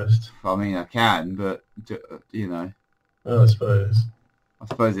any of the rest. I mean, I can, but, you know... Oh, I suppose. I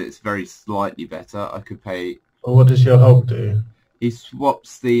suppose it's very slightly better. I could pay... Well, what does your Hulk do? He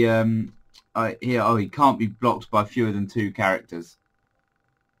swaps the... he can't be blocked by fewer than 2 characters.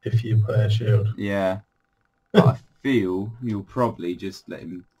 If you play a shield. Yeah. But I feel you'll probably just let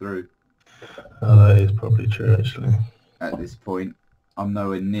him through. Oh, that is probably true, actually. At this point. I'm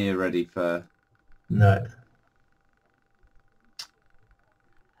nowhere near ready for... No.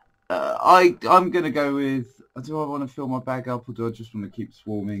 I'm going to go with... Do I want to fill my bag up or do I just want to keep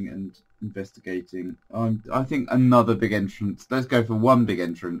swarming and investigating? I think another big entrance. Let's go for 1 big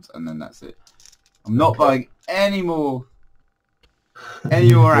entrance and then that's it. I'm not buying any more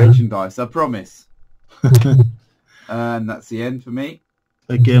action dice, I promise. And that's the end for me.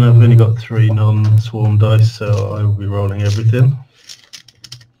 Again, I've only got 3 non-swarm dice, so I will be rolling everything.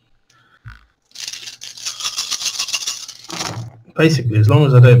 Basically, as long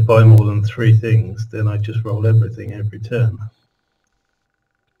as I don't buy more than 3 things, then I just roll everything every turn.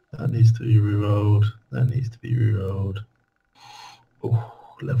 That needs to be rerolled. That needs to be rerolled. Oh,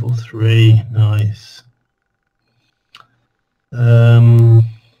 level 3, nice. What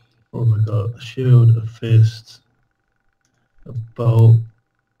have I got? A shield, a fist, a bolt.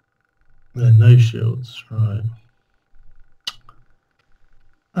 No shields, right.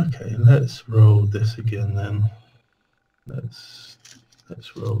 Okay, let's roll this again then. Let's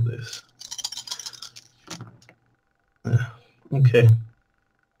roll this. Yeah, okay.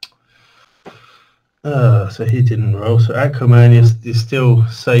 So he didn't roll. So Aquaman is still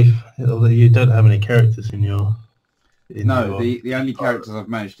safe, although you don't have any characters in your... No, the only characters I've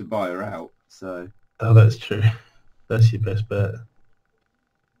managed to buy are out, so... Oh, that's true. That's your best bet.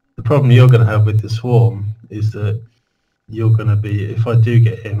 The problem you're going to have with the Swarm is that you're going to be, if I do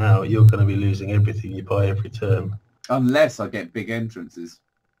get him out, you're going to be losing everything you buy every turn. Unless I get big entrances.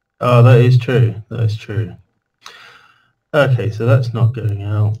 Oh, that is true. That is true. Okay, so that's not going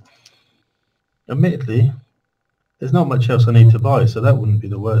out. Admittedly, there's not much else I need to buy, so that wouldn't be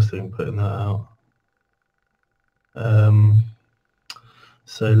the worst thing, putting that out.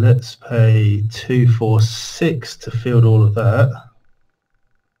 So let's pay 2, 4, 6 to field all of that.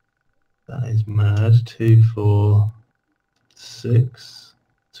 That is mad. 2, 4, 6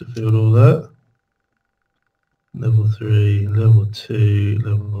 to field all that. Level 3, level 2,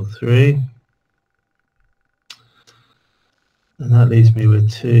 level 3. And that leaves me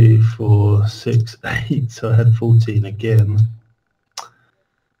with 2, 4, 6, 8. So I had 14 again.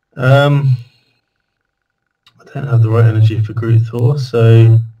 I don't have the right energy for Groot Thor,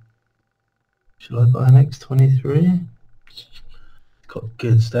 so should I buy an X23? It's got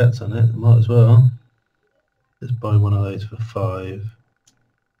good stats on it, might as well. Let's buy one of those for 5.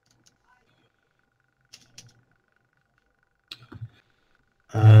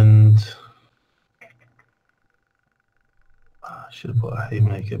 And I should have bought a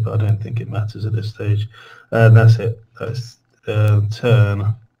Haymaker, but I don't think it matters at this stage. And that's it. That's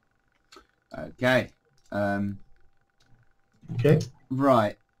turn. Okay. Okay.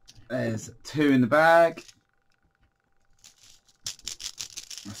 Right. There's 2 in the bag.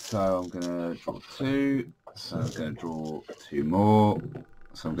 So I'm going to draw 2. So I'm going to draw 2 more.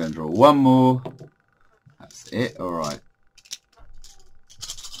 So I'm going to draw 1 more. That's it. All right.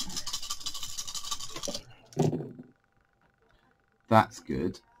 That's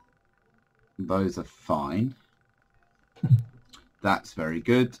good. Those are fine. That's very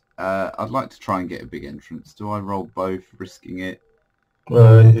good. I'd like to try and get a big entrance. Do I roll both, risking it?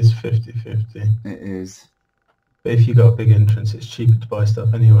 Well, it's 50-50. It is. But if you got a big entrance, it's cheaper to buy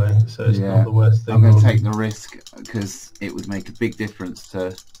stuff anyway, so it's not the worst thing. I'm going to take the risk because it would make a big difference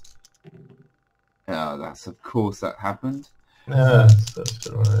to... that's of course that happened. Yeah, that's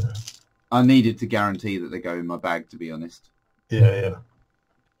all right. I needed to guarantee that they go in my bag, to be honest. Yeah.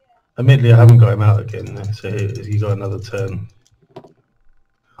 Admittedly, I haven't got him out again, so you got another turn.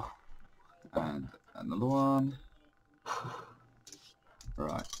 And another one.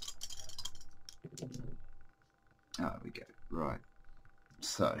 Right. There we go. Right.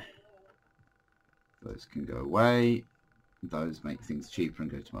 So, those can go away. Those make things cheaper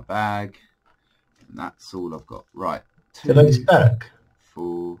and go to my bag. And that's all I've got. Right. 2, Do they stack?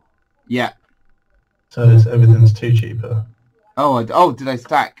 4. Yeah. So everything's 2 cheaper. Oh, did they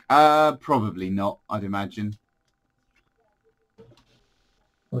stack? Probably not, I'd imagine.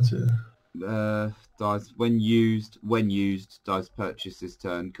 What's it? Dice when used, dice purchased this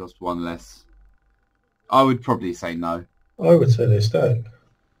turn cost 1 less. I would probably say no. I would say they stack.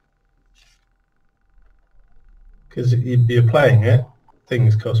 Because you're playing it,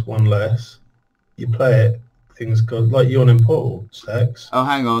 things cost 1 less. You play it, things cost, like Yawning Portal stacks. Oh,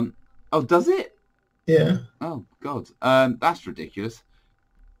 hang on. Oh, does it? Yeah. Oh, God. That's ridiculous.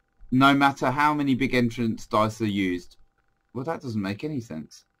 No matter how many big entrance dice are used. Well, that doesn't make any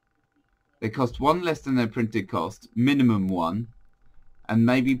sense. They cost 1 less than their printed cost, minimum 1, and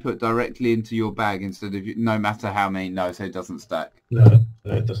maybe put directly into your bag instead of no matter how many. No, so it doesn't stack. No,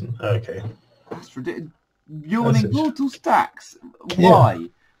 it doesn't. Okay. That's ridiculous. Yawning Portal stacks. Why? Yeah.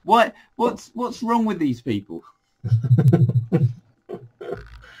 Why? What's wrong with these people?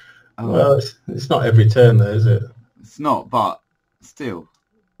 Well, it's not every turn though, is it? It's not, but still.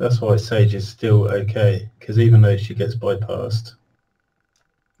 That's why Sage is still okay, because even though she gets bypassed,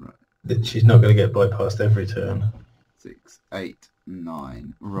 right, she's not going to get bypassed every turn. 6, 8,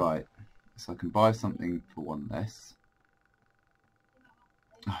 9. Right. So I can buy something for 1 less.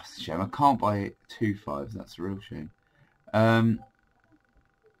 Oh, it's a shame. I can't buy 2 5s. That's a real shame. I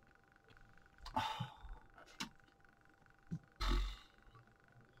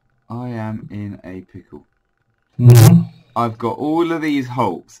am in a pickle. Mm-hmm. I've got all of these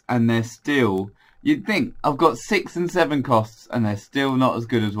Hulks, and they're still... You'd think I've got 6 and 7 costs, and they're still not as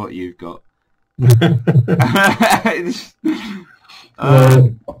good as what you've got.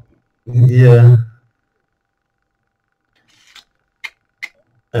 Well, yeah.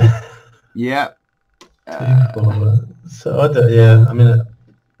 Yeah. So I don't, yeah, I mean,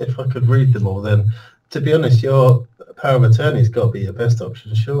 if I could read them all, then to be honest, your Power of Attorney's got to be your best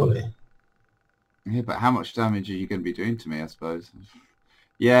option, surely. Yeah, but how much damage are you going to be doing to me, I suppose?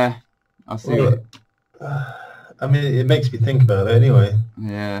 Yeah, I see Well, it. I mean, it makes me think about it anyway.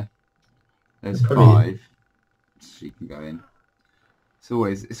 Yeah. There's Probably... 5. So you can go in. It's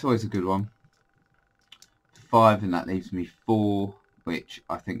always a good one. 5, and that leaves me 4, which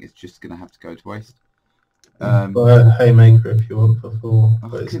I think is just going to have to go to waste. Buy a Haymaker if you want for 4. I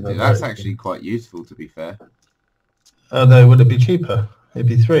could do. That's actually quite useful, to be fair. No, would it be cheaper? It'd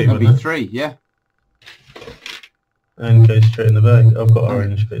be 3, It'd wouldn't be 3, yeah. And go straight in the bag. I've got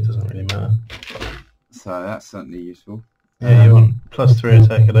orange, but it doesn't really matter. So that's certainly useful. Yeah, you want +3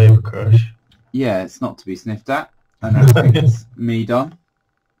 attack at Overcrush. Yeah, it's not to be sniffed at. And I think it's me done.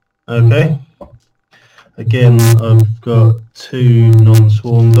 Okay. Again, I've got 2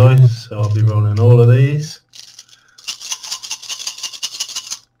 non-swarm dice, so I'll be rolling all of these.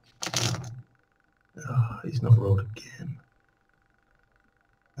 Oh, he's not rolled again.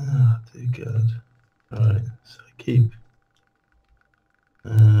 Ah, too good. Alright, so keep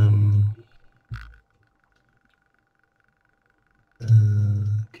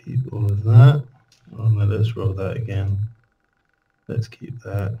keep all of that. Oh no, let's roll that again. Let's keep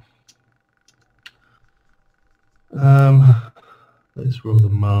that. Let's roll the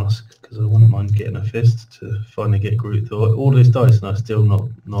mask because I wouldn't mind getting a fist to finally get Groot thought. All this dice and I still not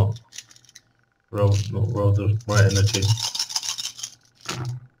roll the right energy.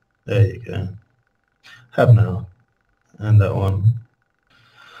 There you go. Have now. And that one.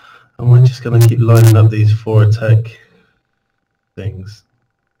 And we're just gonna keep lining up these 4 attack things.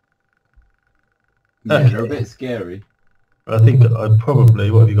 Yeah, Okay. they're a bit scary. I think I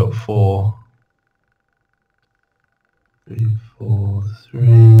probably, what have you got, 4? 3, 4,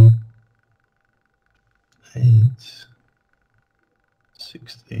 3, 8,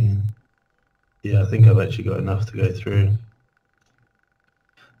 16. Yeah, I think I've actually got enough to go through.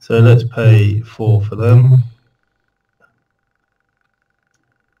 So let's pay 4 for them.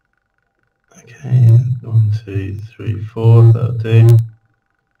 Okay, 1, 2, 3, 4, that'll do.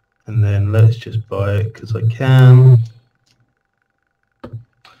 And then let's just buy it because I can.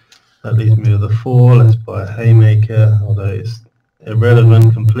 That leaves me with a 4. Let's buy a Haymaker, although it's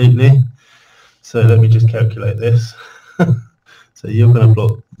irrelevant completely. So let me just calculate this. So you're going to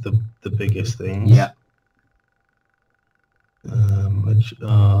block the biggest things. Yeah. Which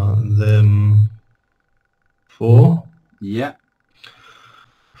are them 4. Yeah.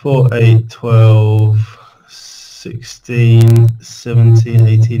 4, 8, 12, 16, 17,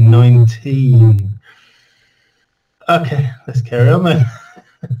 18, 19. Okay, let's carry on then.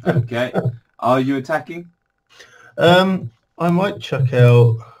 Okay. Are you attacking? I might chuck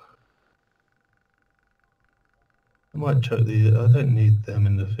out... I might chuck these... I don't need them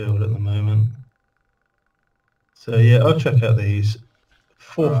in the field at the moment. So yeah, I'll chuck out these.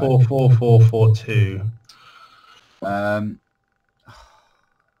 4, 4, 4, 4, 4, 2. I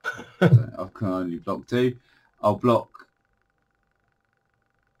can only block 2. I'll block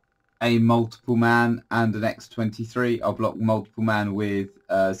a multiple man and an X-23. I'll block multiple man with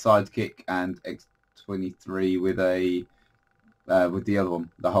sidekick and X-23 with a with the other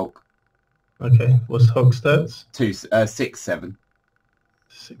one, the Hulk. Okay, what's Hulk stats? 6, 7.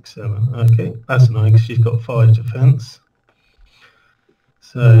 6, 7. Okay, that's annoying because she's got 5 defense.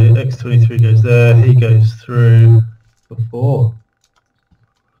 So X-23 goes there. He goes through for 4.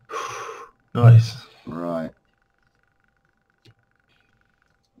 Nice. Right.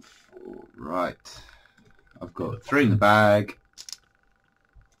 4, right. I've got 3 in the bag.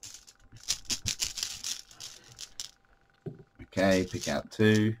 Okay, pick out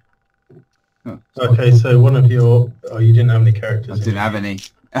 2. Oh, okay, so one of your... Oh, you didn't have any characters. I didn't have any.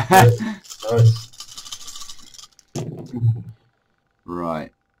 Nice.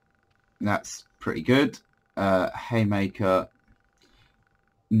 Right. That's pretty good. Haymaker,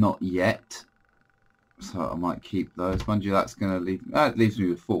 not yet. So I might keep those. Mind you, that's going to leave... That leaves me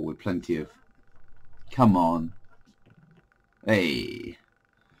with 4 with plenty of... Come on. Hey.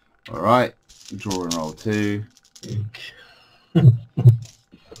 Alright. Draw and roll 2.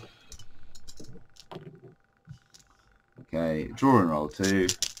 Okay. Draw and roll 2.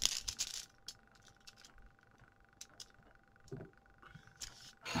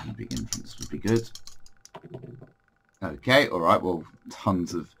 And a big influence would be good. Okay, all right. Well,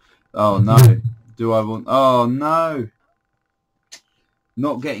 tons of. Oh no. Do I want? Oh no.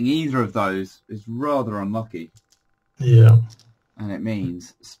 Not getting either of those is rather unlucky. Yeah. And it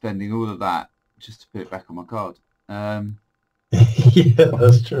means spending all of that just to put it back on my card. Yeah,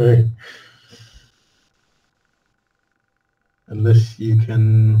 that's true. Unless you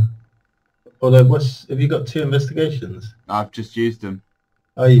can... Although, have you got 2 investigations? I've just used them.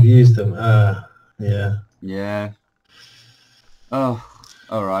 Oh, you've used them. Yeah. Yeah. Oh,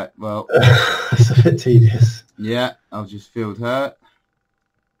 all right. Well, it's a bit tedious. yeah, I'll just field her.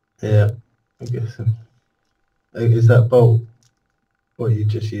 Yeah, I guess so. Is that bolt what you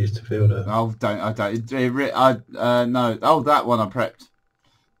just used to field her? Oh, I don't. No. Oh, that one I prepped.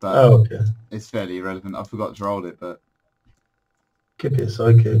 But Oh, okay. it's fairly irrelevant. I forgot to roll it, but Could be a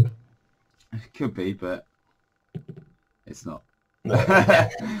psychic. it could be, but it's not. No.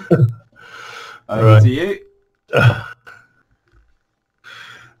 Over Right. to you.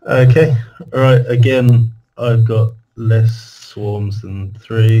 Okay. All right. Again, I've got less swarms than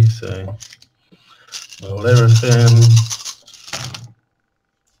 3, so roll everything.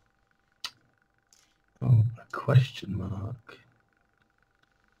 Oh, a question mark.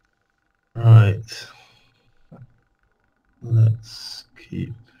 Right. Let's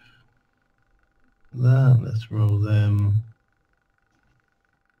keep that. Let's roll them.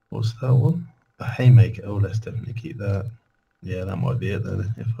 What's that one? A haymaker. Oh, let's definitely keep that. Yeah, that might be it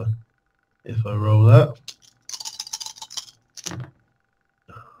then. If I roll that.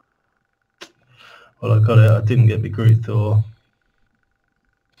 Well, I got it. I didn't get the Groot Thor.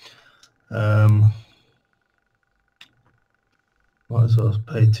 Might as well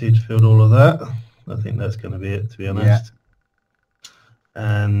pay 2 to field all of that. I think that's going to be it, to be honest. Yeah.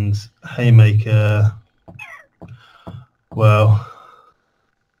 And haymaker. Well,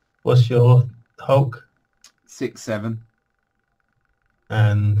 what's your Hulk? 6-7.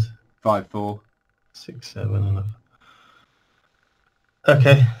 And 5-4. 6-7 enough.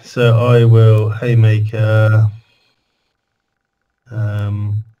 Okay, so I will haymaker.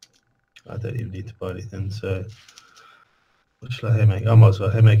 I don't even need to buy anything, so what shall I haymaker? I might as well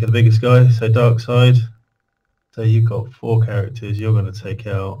haymaker the biggest guy, so dark side. So you've got 4 characters, you're going to take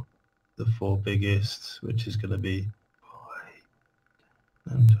out the 4 biggest, which is going to be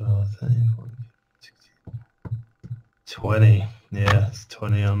 12, 13, 14, 16, 20. Yeah, it's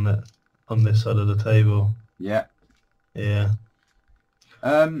 20 on this side of the table. Yeah. Yeah.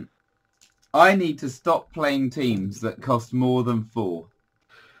 I need to stop playing teams that cost more than 4.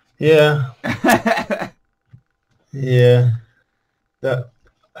 Yeah. Yeah. That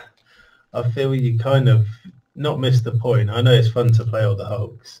I feel you kind of not missed the point. I know it's fun to play all the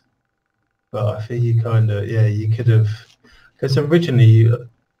Hulks, but I feel you kind of you could have, because originally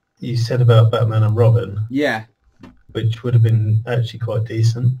you said about Batman and Robin. Yeah. Which would have been actually quite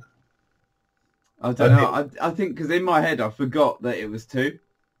decent. I don't know. I think because in my head I forgot that it was 2.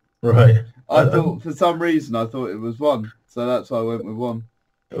 Right. I thought for some reason I thought it was 1, so that's why I went with 1.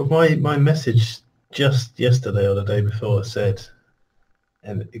 My message just yesterday or the day before said,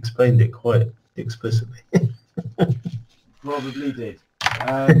 and explained it quite explicitly. Probably did.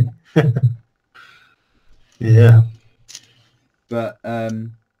 Yeah. But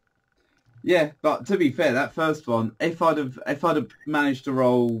yeah, but to be fair, that first one, if I'd have managed to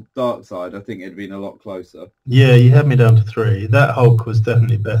roll dark side, I think it'd been a lot closer. Yeah, you had me down to 3. That Hulk was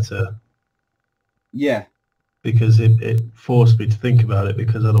definitely better. Yeah. Because it forced me to think about it,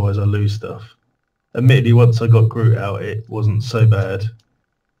 because otherwise I lose stuff. Admittedly, once I got Groot out, it wasn't so bad.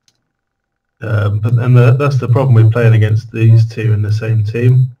 That's the problem with playing against these 2 in the same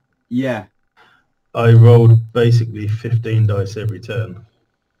team. Yeah. I rolled basically 15 dice every turn.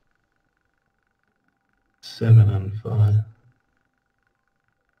 7 and 5.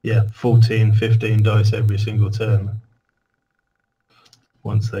 Yeah, 14, 15 dice every single turn.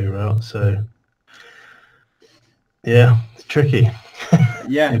 Once they were out, so... Yeah, it's tricky.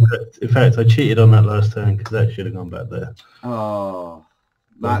 Yeah. In fact, I cheated on that last turn because that should have gone back there. Oh,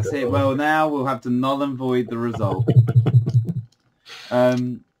 that's it. Well, now we'll have to null and void the result. Well,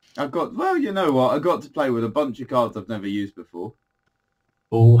 you know what? I got to play with a bunch of cards I've never used before.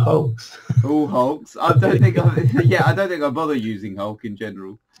 All Hulks. All Hulks. I don't think I bother using Hulk in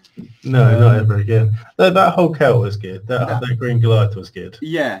general. No, not ever again. That Hulk out was good. That Green Goliath was good.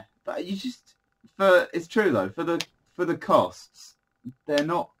 Yeah, but it's true though. For the costs, they're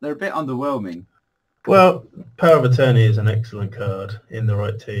a bit underwhelming. Well, Power of Attorney is an excellent card in the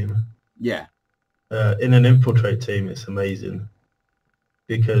right team. Yeah. In an infiltrate team, it's amazing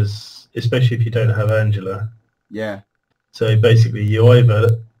because, especially if you don't have Angela. Yeah. So basically, you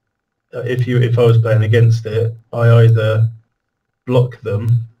either if I was playing against it, I either block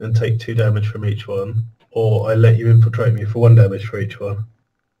them and take 2 damage from each one, or I let you infiltrate me for 1 damage for each one.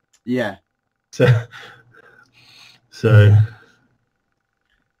 Yeah. So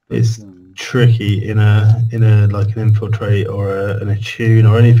it's tricky in a like an infiltrate or an attune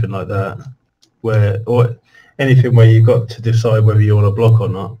or anything like that, or anything where you've got to decide whether you want to block or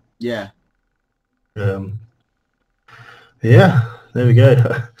not. Yeah. Yeah, there we go.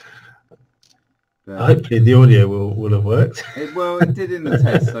 Hopefully the audio will have worked. It did in the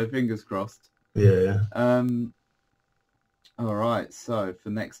test, so fingers crossed. Yeah. All right, so for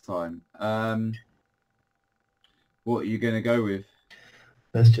next time, what are you going to go with?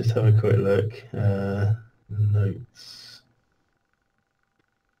 Let's just have a quick look. Notes.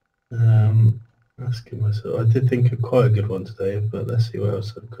 Let's give myself. I did think of quite a good one today, but let's see what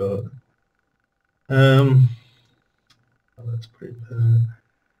else I've got. Oh, that's pretty bad.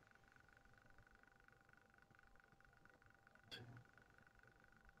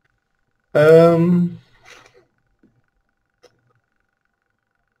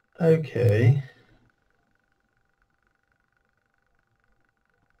 Okay.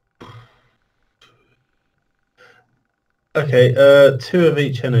 Okay, 2 of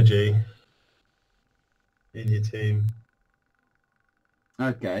each energy in your team.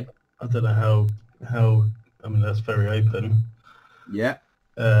 Okay. I don't know how. I mean, that's very open. Yeah.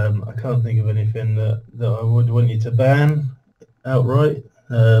 I can't think of anything that I would want you to ban outright.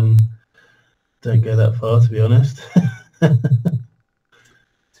 Don't go that far, to be honest.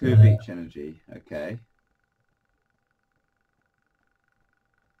 2 of each energy. Okay.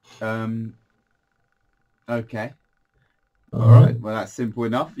 Okay. All right. Well, that's simple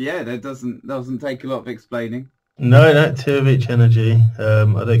enough. Yeah, that doesn't take a lot of explaining. No, 2 of each energy. I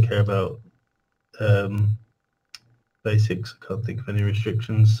don't care about basics. I can't think of any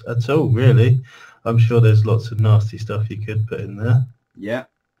restrictions at all, really. I'm sure there's lots of nasty stuff you could put in there. Yeah.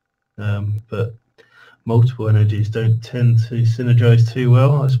 But multiple energies don't tend to synergize too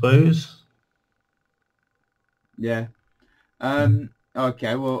well, I suppose. Yeah.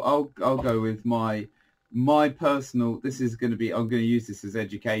 Okay. Well, I'll go with my personal. This is going to be. I'm going to use this as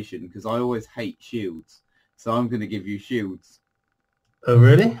education because I always hate shields. So I'm going to give you shields. Oh,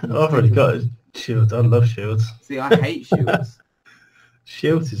 really? I've already got shields. I love shields. See, I hate shields.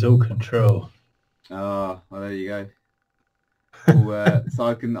 Shields is all control. Oh, well, there you go. Well, so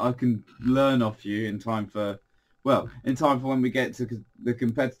I can learn off you in time for when we get to the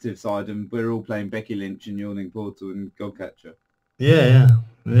competitive side and we're all playing Becky Lynch and Yawning Portal and Godcatcher. Yeah.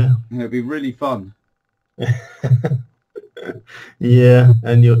 It'll be really fun. Yeah,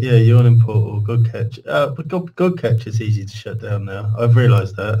 and Yawning Portal, Godcatcher. But Godcatcher's easy to shut down now. I've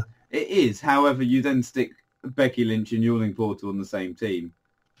realised that. It is. However, you then stick Becky Lynch and Yawning Portal on the same team.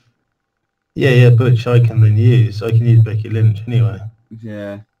 Yeah, which I can then use. I can use Becky Lynch anyway.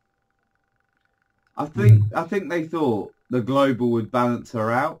 Yeah. I think they thought the global would balance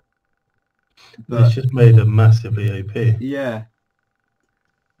her out. But it's just made her massively OP. Yeah.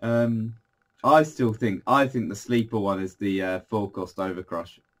 I think the sleeper one is the 4-cost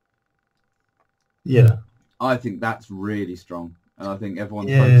Overcrush. Yeah. I think that's really strong. And I think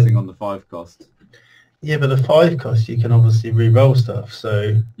everyone's focusing on the 5-cost. Yeah, but the 5-cost you can obviously re-roll stuff,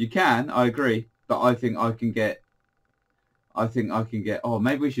 so you can, I agree. But I think I can get oh,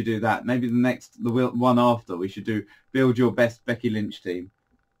 maybe we should do that. Maybe the one after we should do build your best Becky Lynch team.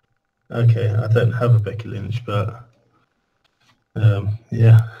 Okay, I don't have a Becky Lynch, but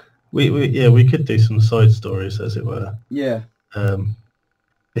yeah. We could do some side stories, as it were. Yeah.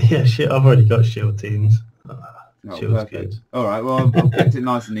 Yeah, shit. I've already got shield teams. Shield's good. All right. Well, I've kept it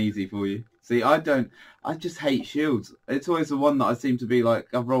nice and easy for you. See, I just hate shields. It's always the one that I seem to be like,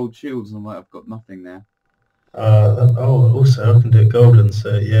 I've rolled shields and I'm like, I've got nothing now. Also I can do golden,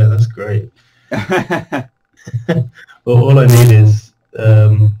 so yeah, that's great. Well, all I need is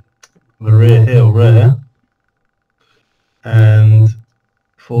Maria Hill rare and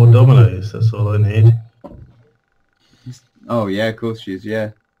 4 dominoes. That's all I need. Oh yeah, of course she is.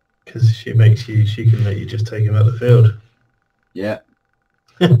 Yeah, because she can let you just take him out of the field. Yeah.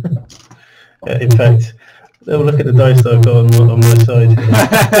 In fact, look at the dice that I've got on my side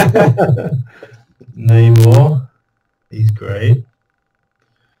here. Namor, he's great.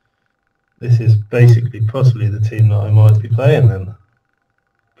 This is basically possibly the team that I might be playing then.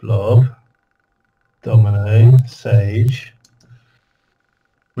 Blob, Domino, Sage,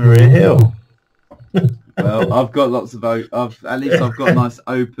 Maria Hill. Well, I've got lots of at least I've got a nice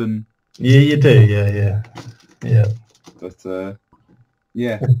open. Yeah, you do. Yeah. But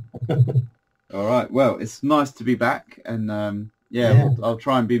yeah. All right. Well, it's nice to be back, and Yeah, I'll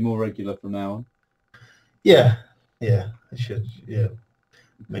try and be more regular from now on. Yeah, I should. Yeah,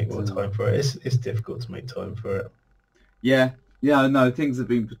 make more time for it. It's difficult to make time for it. Yeah, no, things have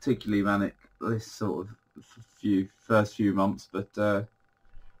been particularly manic this sort of first few months, but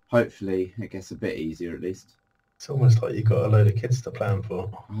hopefully it gets a bit easier at least. It's almost like you've got a load of kids to plan for.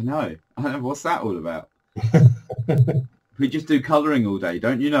 I know. What's that all about? We just do colouring all day.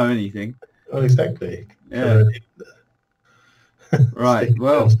 Don't you know anything? Oh, exactly. Yeah. Right.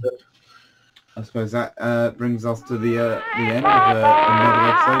 Well, I suppose that brings us to the end of another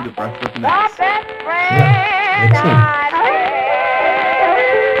episode of Breath of Nets.